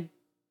 and I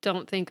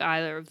don't think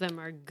either of them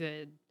are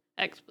good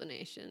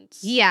explanations.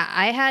 Yeah,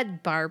 I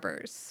had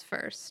barbers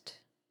first,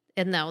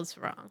 and that was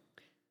wrong.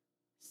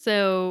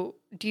 So,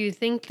 do you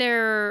think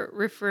they're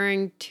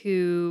referring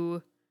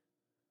to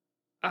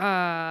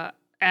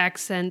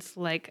accents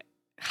like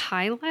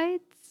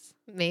highlights?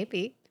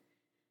 Maybe.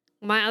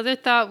 My other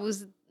thought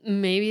was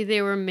maybe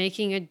they were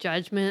making a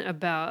judgment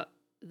about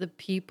the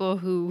people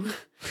who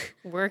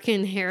work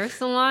in hair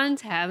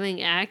salons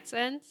having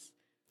accents,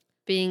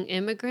 being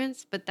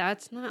immigrants, but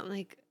that's not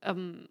like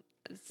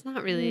it's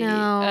not really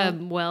a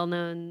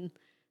well-known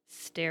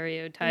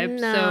stereotype.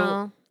 No,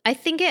 So I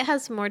think it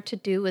has more to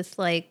do with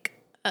like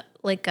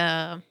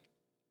a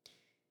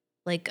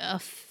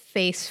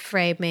face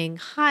framing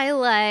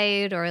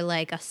highlight or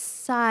like a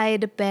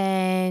side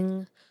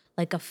bang,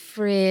 like a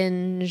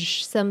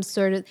fringe, some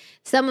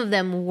of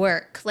them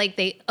work. Like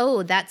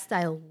that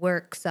style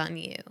works on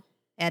you.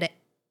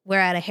 We're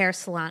at a hair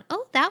salon.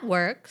 Oh, that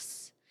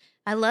works.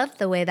 I love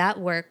the way that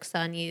works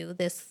on you.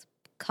 This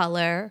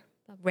color,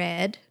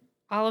 red.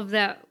 all of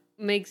that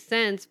makes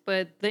sense,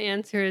 but the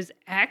answer is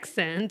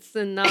accents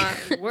and not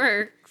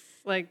works.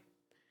 Like,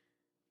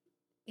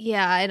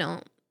 Yeah, I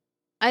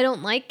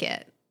don't like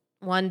it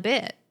one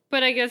bit.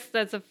 but I guess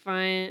it's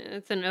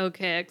an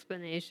okay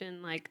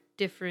explanation, like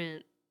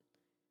different,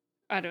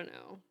 I don't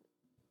know,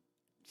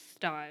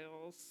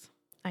 styles.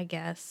 I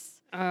guess.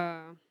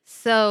 Uh,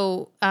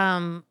 So,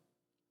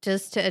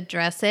 just to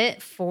address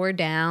it, 4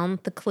 down,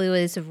 the clue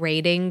is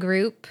rating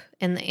group,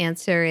 and the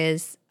answer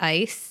is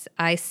ICE,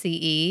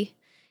 ICE,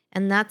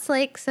 and that's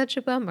like such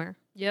a bummer.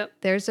 yep,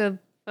 There's a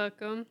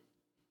fuck 'em.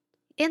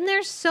 And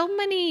there's so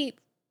many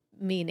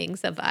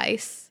meanings of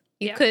ice.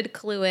 You Yeah. could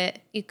clue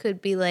it. You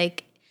could be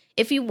like,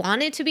 if you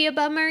wanted to be a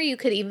bummer, you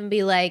could even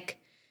be like,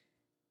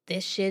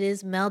 this shit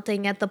is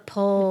melting at the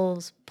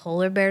poles.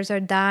 Polar bears are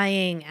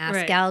dying. Ask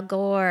Right. Al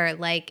Gore.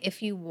 Like,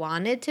 if you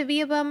wanted to be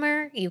a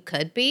bummer, you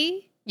could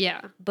be.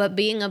 Yeah. But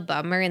being a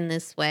bummer in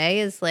this way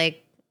is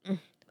like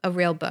a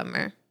real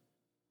bummer.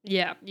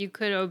 Yeah. You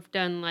could have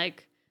done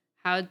like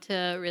how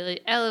to really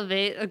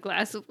elevate a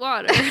glass of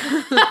water.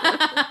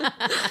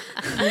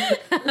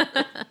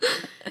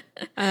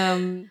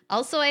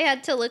 Also, I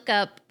had to look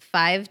up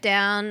 5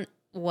 down.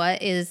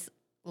 What is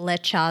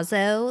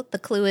lechazo? The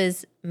clue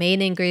is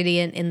main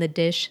ingredient in the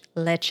dish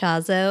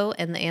lechazo,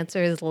 and the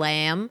answer is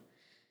lamb.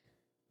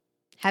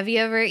 Have you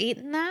ever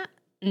eaten that?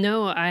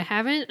 No, I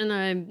haven't, and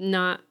I've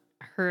not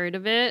heard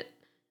of it.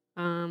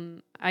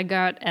 I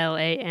got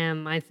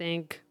LAM, I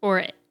think,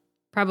 or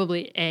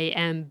probably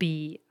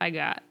AMB. I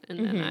got, and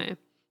then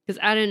because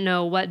I didn't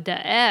know what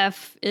the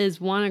F is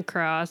one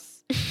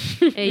across.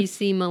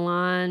 AC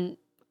Milan.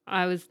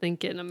 I was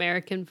thinking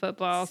American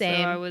football,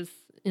 Same. so I was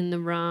in the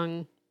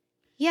wrong.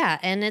 Yeah,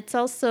 and it's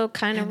also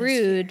kind of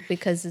rude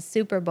because the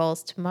Super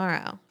Bowl's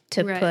tomorrow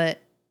to Right. put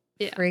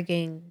Yeah.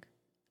 frigging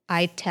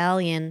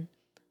Italian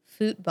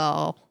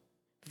football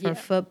for Yeah.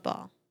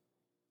 football.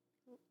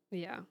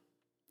 Yeah,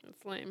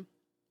 that's lame.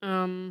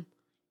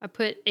 I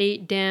put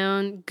 8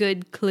 down.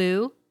 Good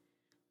clue.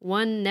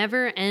 One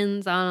never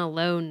ends on a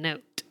low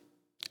note.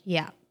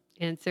 Yeah,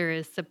 Answer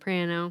is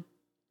soprano.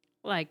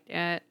 Like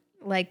that.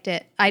 liked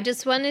it. I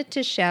just wanted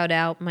to shout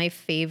out my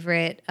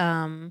favorite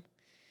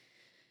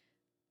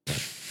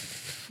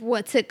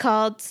what's it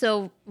called?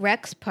 So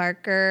Rex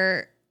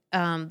Parker,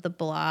 the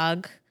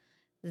blog,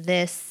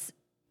 this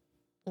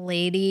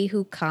lady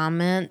who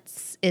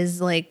comments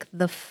is like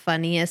the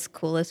funniest,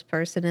 coolest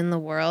person in the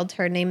world.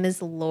 Her name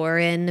is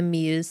Lauren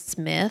Muse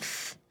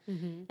Smith.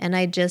 Mm-hmm. And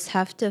I just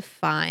have to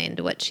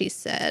find what she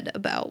said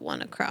about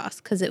One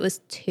Across because it was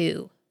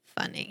too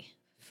funny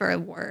for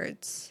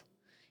words.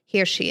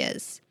 Here she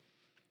is.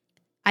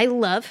 I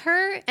love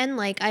her and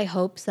like I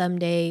hope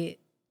someday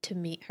to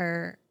meet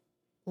her.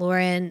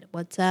 Lauren,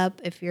 what's up?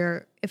 If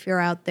you're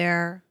out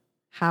there,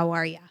 how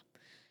are ya?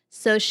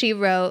 So she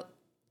wrote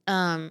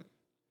and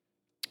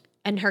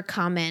her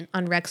comment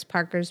on Rex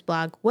Parker's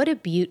blog, what a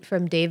beaut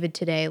from David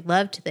today.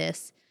 Loved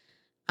this.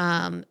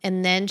 And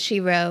then she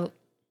wrote,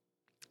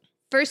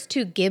 first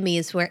 2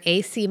 gimmies were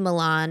AC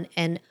Milan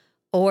and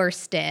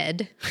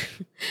Orsted.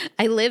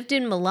 I lived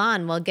in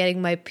Milan while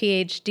getting my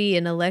PhD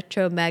in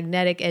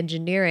electromagnetic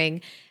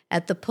engineering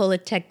at the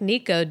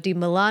Politecnico di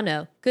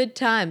Milano. Good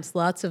times,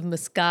 lots of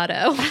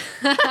Moscato.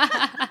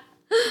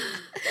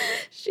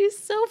 She's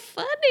so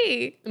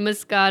funny.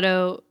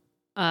 Moscato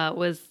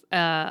was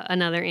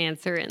another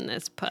answer in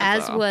this puzzle.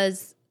 As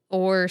was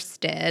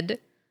Orsted,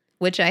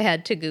 which I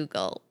had to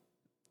Google.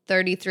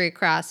 33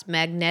 across,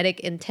 magnetic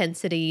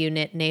intensity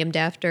unit named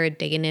after a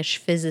Danish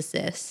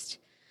physicist.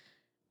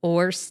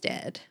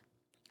 Orsted.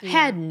 I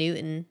had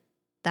Newton.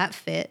 That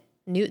fit.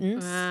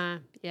 Newtons.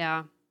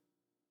 Yeah.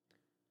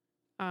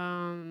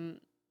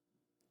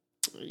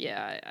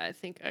 Yeah, I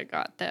think I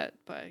got that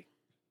by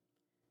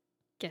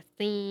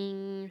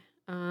guessing.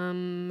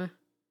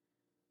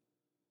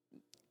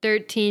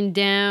 13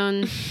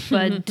 down,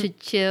 bud to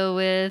chill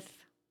with.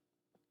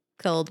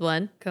 Cold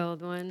one.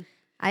 Cold one.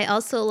 I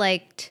also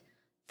liked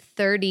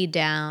 30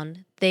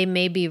 down. They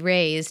may be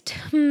raised.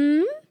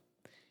 And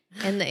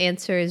the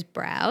answer is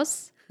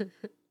brows. I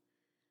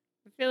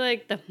feel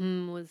like the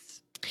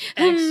was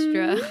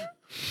extra.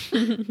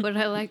 But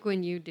I like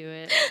when you do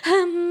it.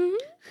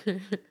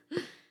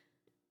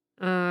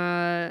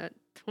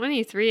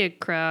 23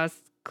 across.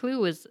 Clue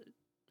was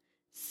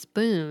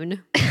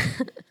spoon.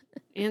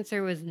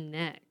 Answer was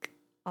neck.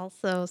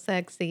 Also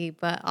sexy,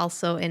 but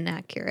also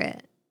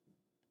inaccurate.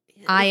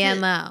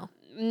 IMO.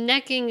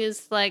 Necking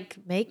is like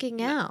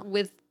Making out.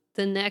 with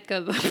the neck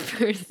of a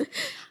person.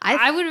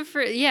 I I would have,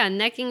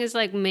 necking is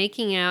like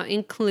making out,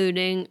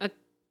 including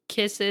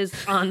kisses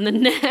on the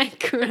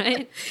neck,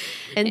 right?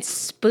 And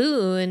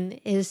spoon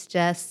is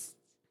just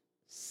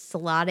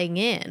slotting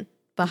in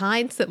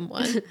behind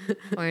someone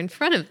or in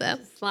front of them.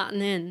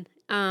 Slotting in.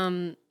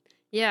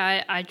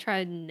 I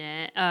tried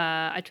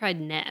I tried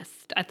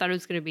nest. I thought it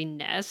was gonna be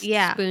nest.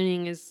 Yeah.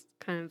 Spooning is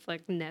kind of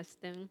like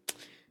nesting,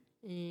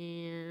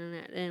 and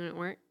that didn't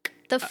work.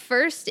 The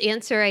first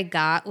answer I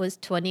got was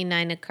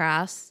 29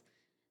 across.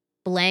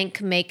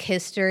 Blank make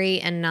history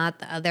and not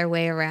the other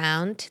way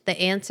around. The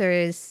answer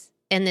is,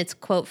 and it's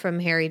quote from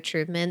Harry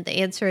Truman. The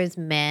answer is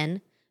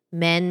men.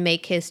 Men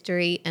make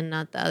history and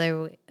not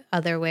the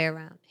other way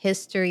around.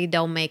 History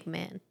don't make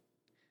men.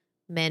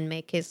 Men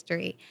make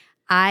history.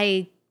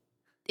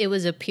 It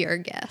was a pure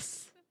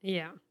guess.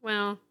 Yeah.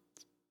 Well,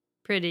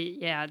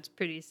 it's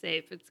pretty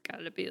safe. It's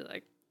got to be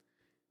like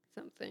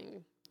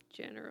something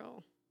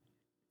general.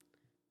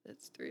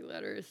 That's 3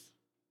 letters.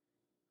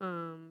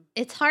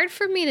 It's hard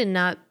for me to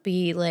not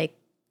be like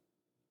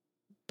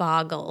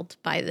boggled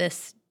by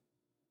this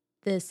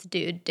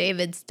dude,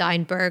 David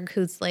Steinberg,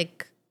 who's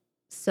like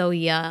so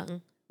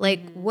young.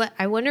 Like, what?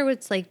 I wonder what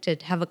it's like to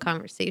have a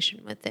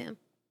conversation with him.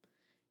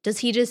 Does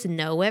he just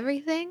know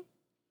everything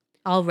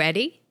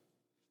already?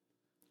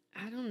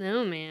 I don't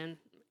know, man.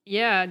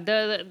 Yeah,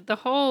 the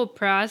whole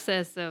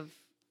process of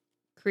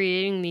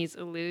creating these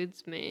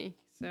eludes me.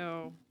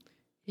 So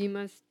he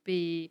must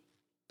be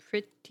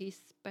pretty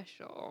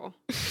special.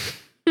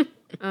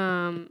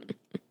 um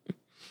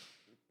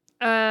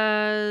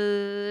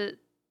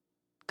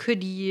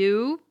could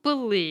you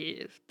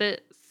believe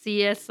that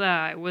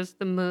CSI was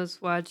the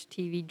most watched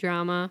TV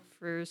drama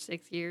for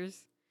 6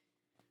 years?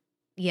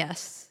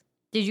 Yes.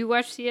 Did you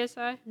watch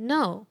CSI?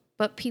 No,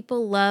 but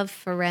people love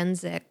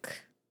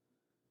forensic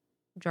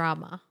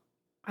drama.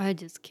 I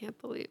just can't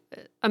believe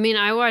it. I mean,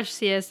 I watched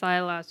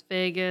CSI Las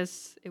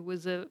Vegas. It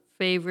was a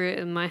favorite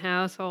in my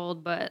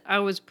household, but I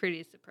was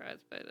pretty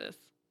surprised by this.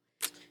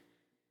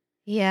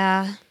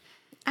 Yeah.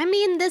 I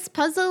mean, this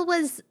puzzle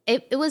was,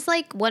 it was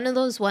like one of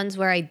those ones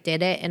where I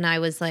did it and I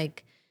was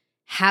like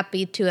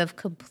happy to have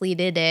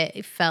completed it.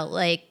 It felt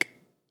like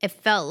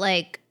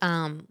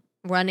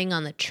running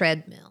on the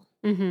treadmill.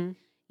 Mm-hmm.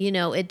 You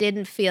know, it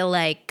didn't feel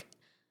like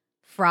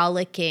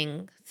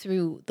frolicking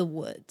through the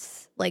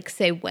woods, like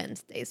say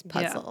Wednesday's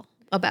puzzle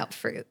about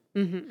fruit.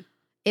 Mm-hmm.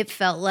 It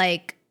felt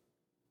like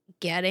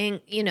getting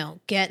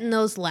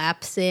those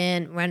laps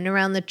in, running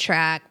around the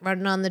track,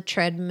 running on the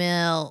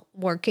treadmill,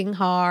 working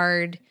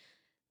hard,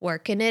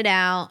 working it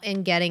out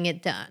and getting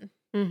it done.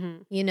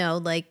 Mm-hmm. You know,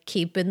 like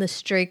keeping the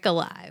streak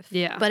alive.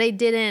 Yeah. But I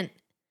didn't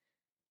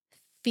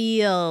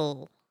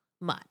feel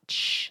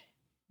much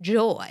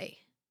joy.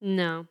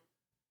 No.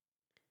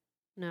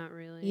 Not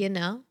really. You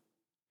know?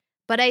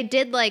 But I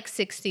did like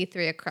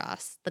 63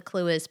 across. The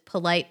clue is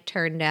polite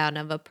turn down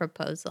of a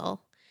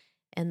proposal.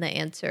 And the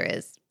answer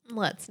is,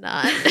 let's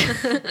not.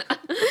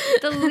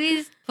 The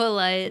least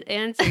polite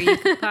answer you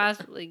could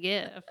possibly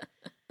give.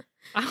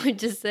 I would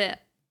just say,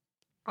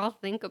 I'll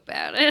think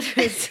about it.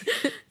 It's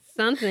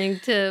something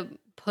to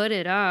put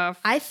it off.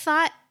 I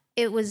thought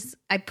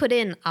I put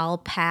in I'll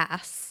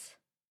pass,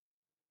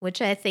 which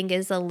I think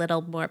is a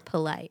little more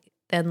polite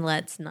than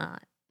let's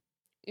not.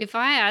 If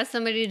I asked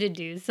somebody to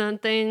do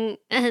something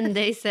and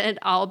they said,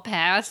 I'll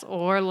pass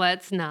or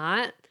let's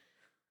not,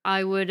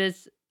 I would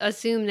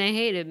assume they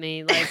hated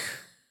me. Like,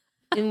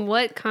 in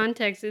what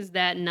context is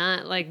that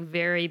not like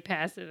very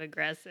passive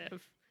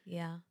aggressive?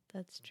 Yeah,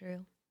 that's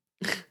true.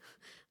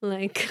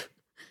 Like,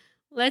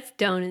 let's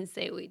don't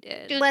say we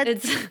did.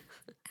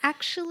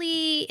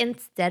 Actually,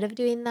 instead of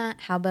doing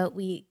that, how about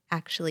we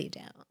actually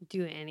don't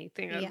do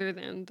anything other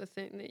than the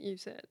thing that you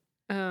said.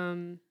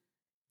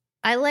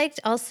 I liked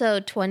also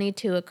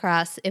 22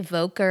 across,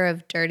 evoker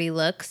of dirty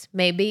looks.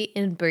 Maybe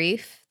in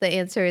brief, the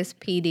answer is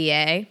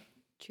PDA.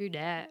 True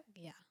dat.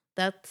 Yeah,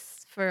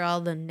 that's for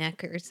all the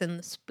neckers and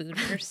the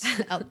spooners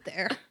out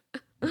there.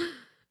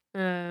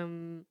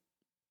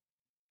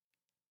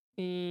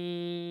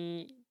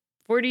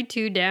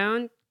 42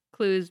 down.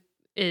 Clues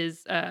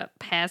is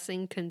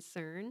passing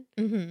concern.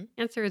 Mm-hmm.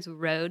 Answer is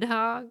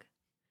roadhog.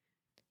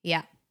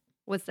 Yeah.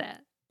 What's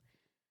that?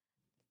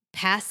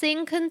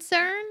 Passing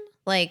concern?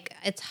 Like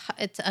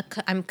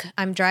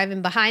I'm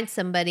driving behind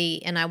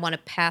somebody and I want to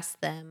pass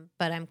them,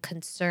 but I'm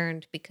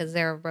concerned because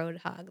they're a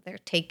roadhog. They're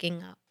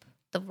taking up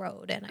the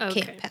road and I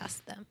can't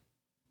pass them.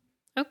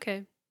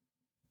 Okay.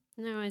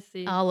 No, I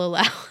see. I'll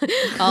allow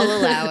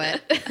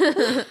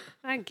it.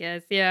 I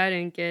guess. Yeah, I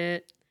didn't get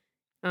it.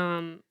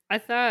 I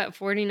thought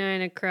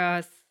 49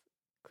 across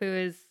clue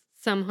is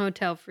some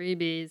hotel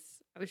freebies.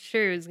 I was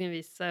sure it was gonna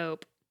be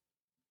soap.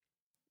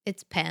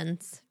 It's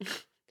pens.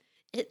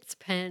 It's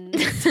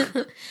pens.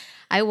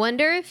 I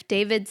wonder if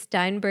David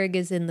Steinberg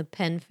is in the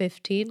Pen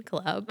 15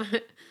 Club.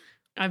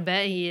 I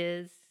bet he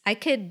is. I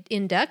could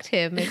induct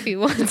him if he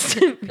wants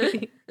to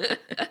be.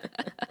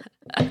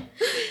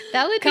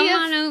 Come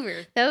on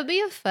over. That would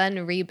be a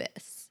fun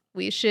rebus.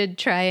 We should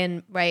try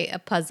and write a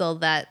puzzle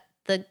that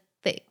the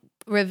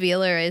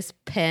revealer is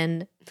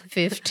Pen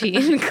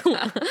 15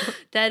 Club.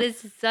 That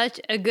is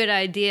such a good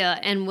idea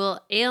and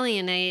will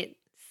alienate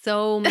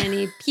so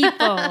many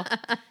people.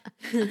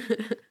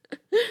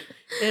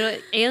 It'll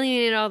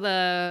alienate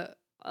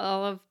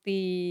all of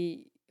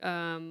the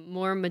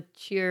more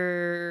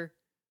mature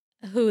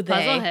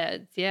puzzle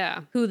heads.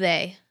 Yeah. Who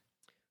they?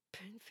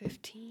 Pen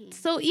 15.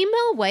 So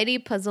email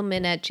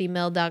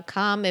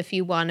whiteypuzzleman@gmail.com if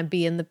you want to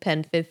be in the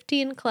Pen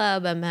 15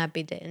 Club. I'm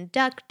happy to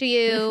induct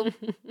you.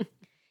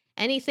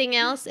 Anything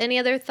else? Any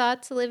other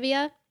thoughts,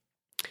 Olivia?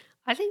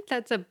 I think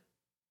that's a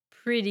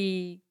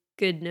pretty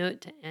good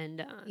note to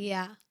end on.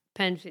 Yeah.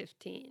 Pen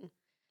 15.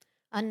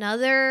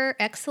 Another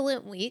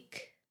excellent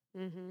week.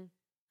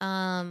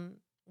 Mm-hmm.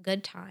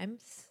 Good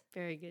times.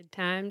 Very good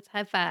times.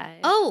 High five.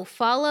 Oh,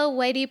 follow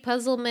Whitey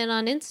Puzzleman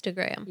on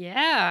Instagram.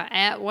 Yeah,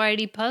 at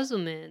Whitey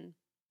Puzzleman.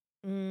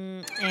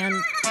 And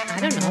I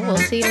don't know. We'll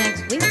see you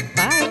next week.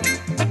 Bye.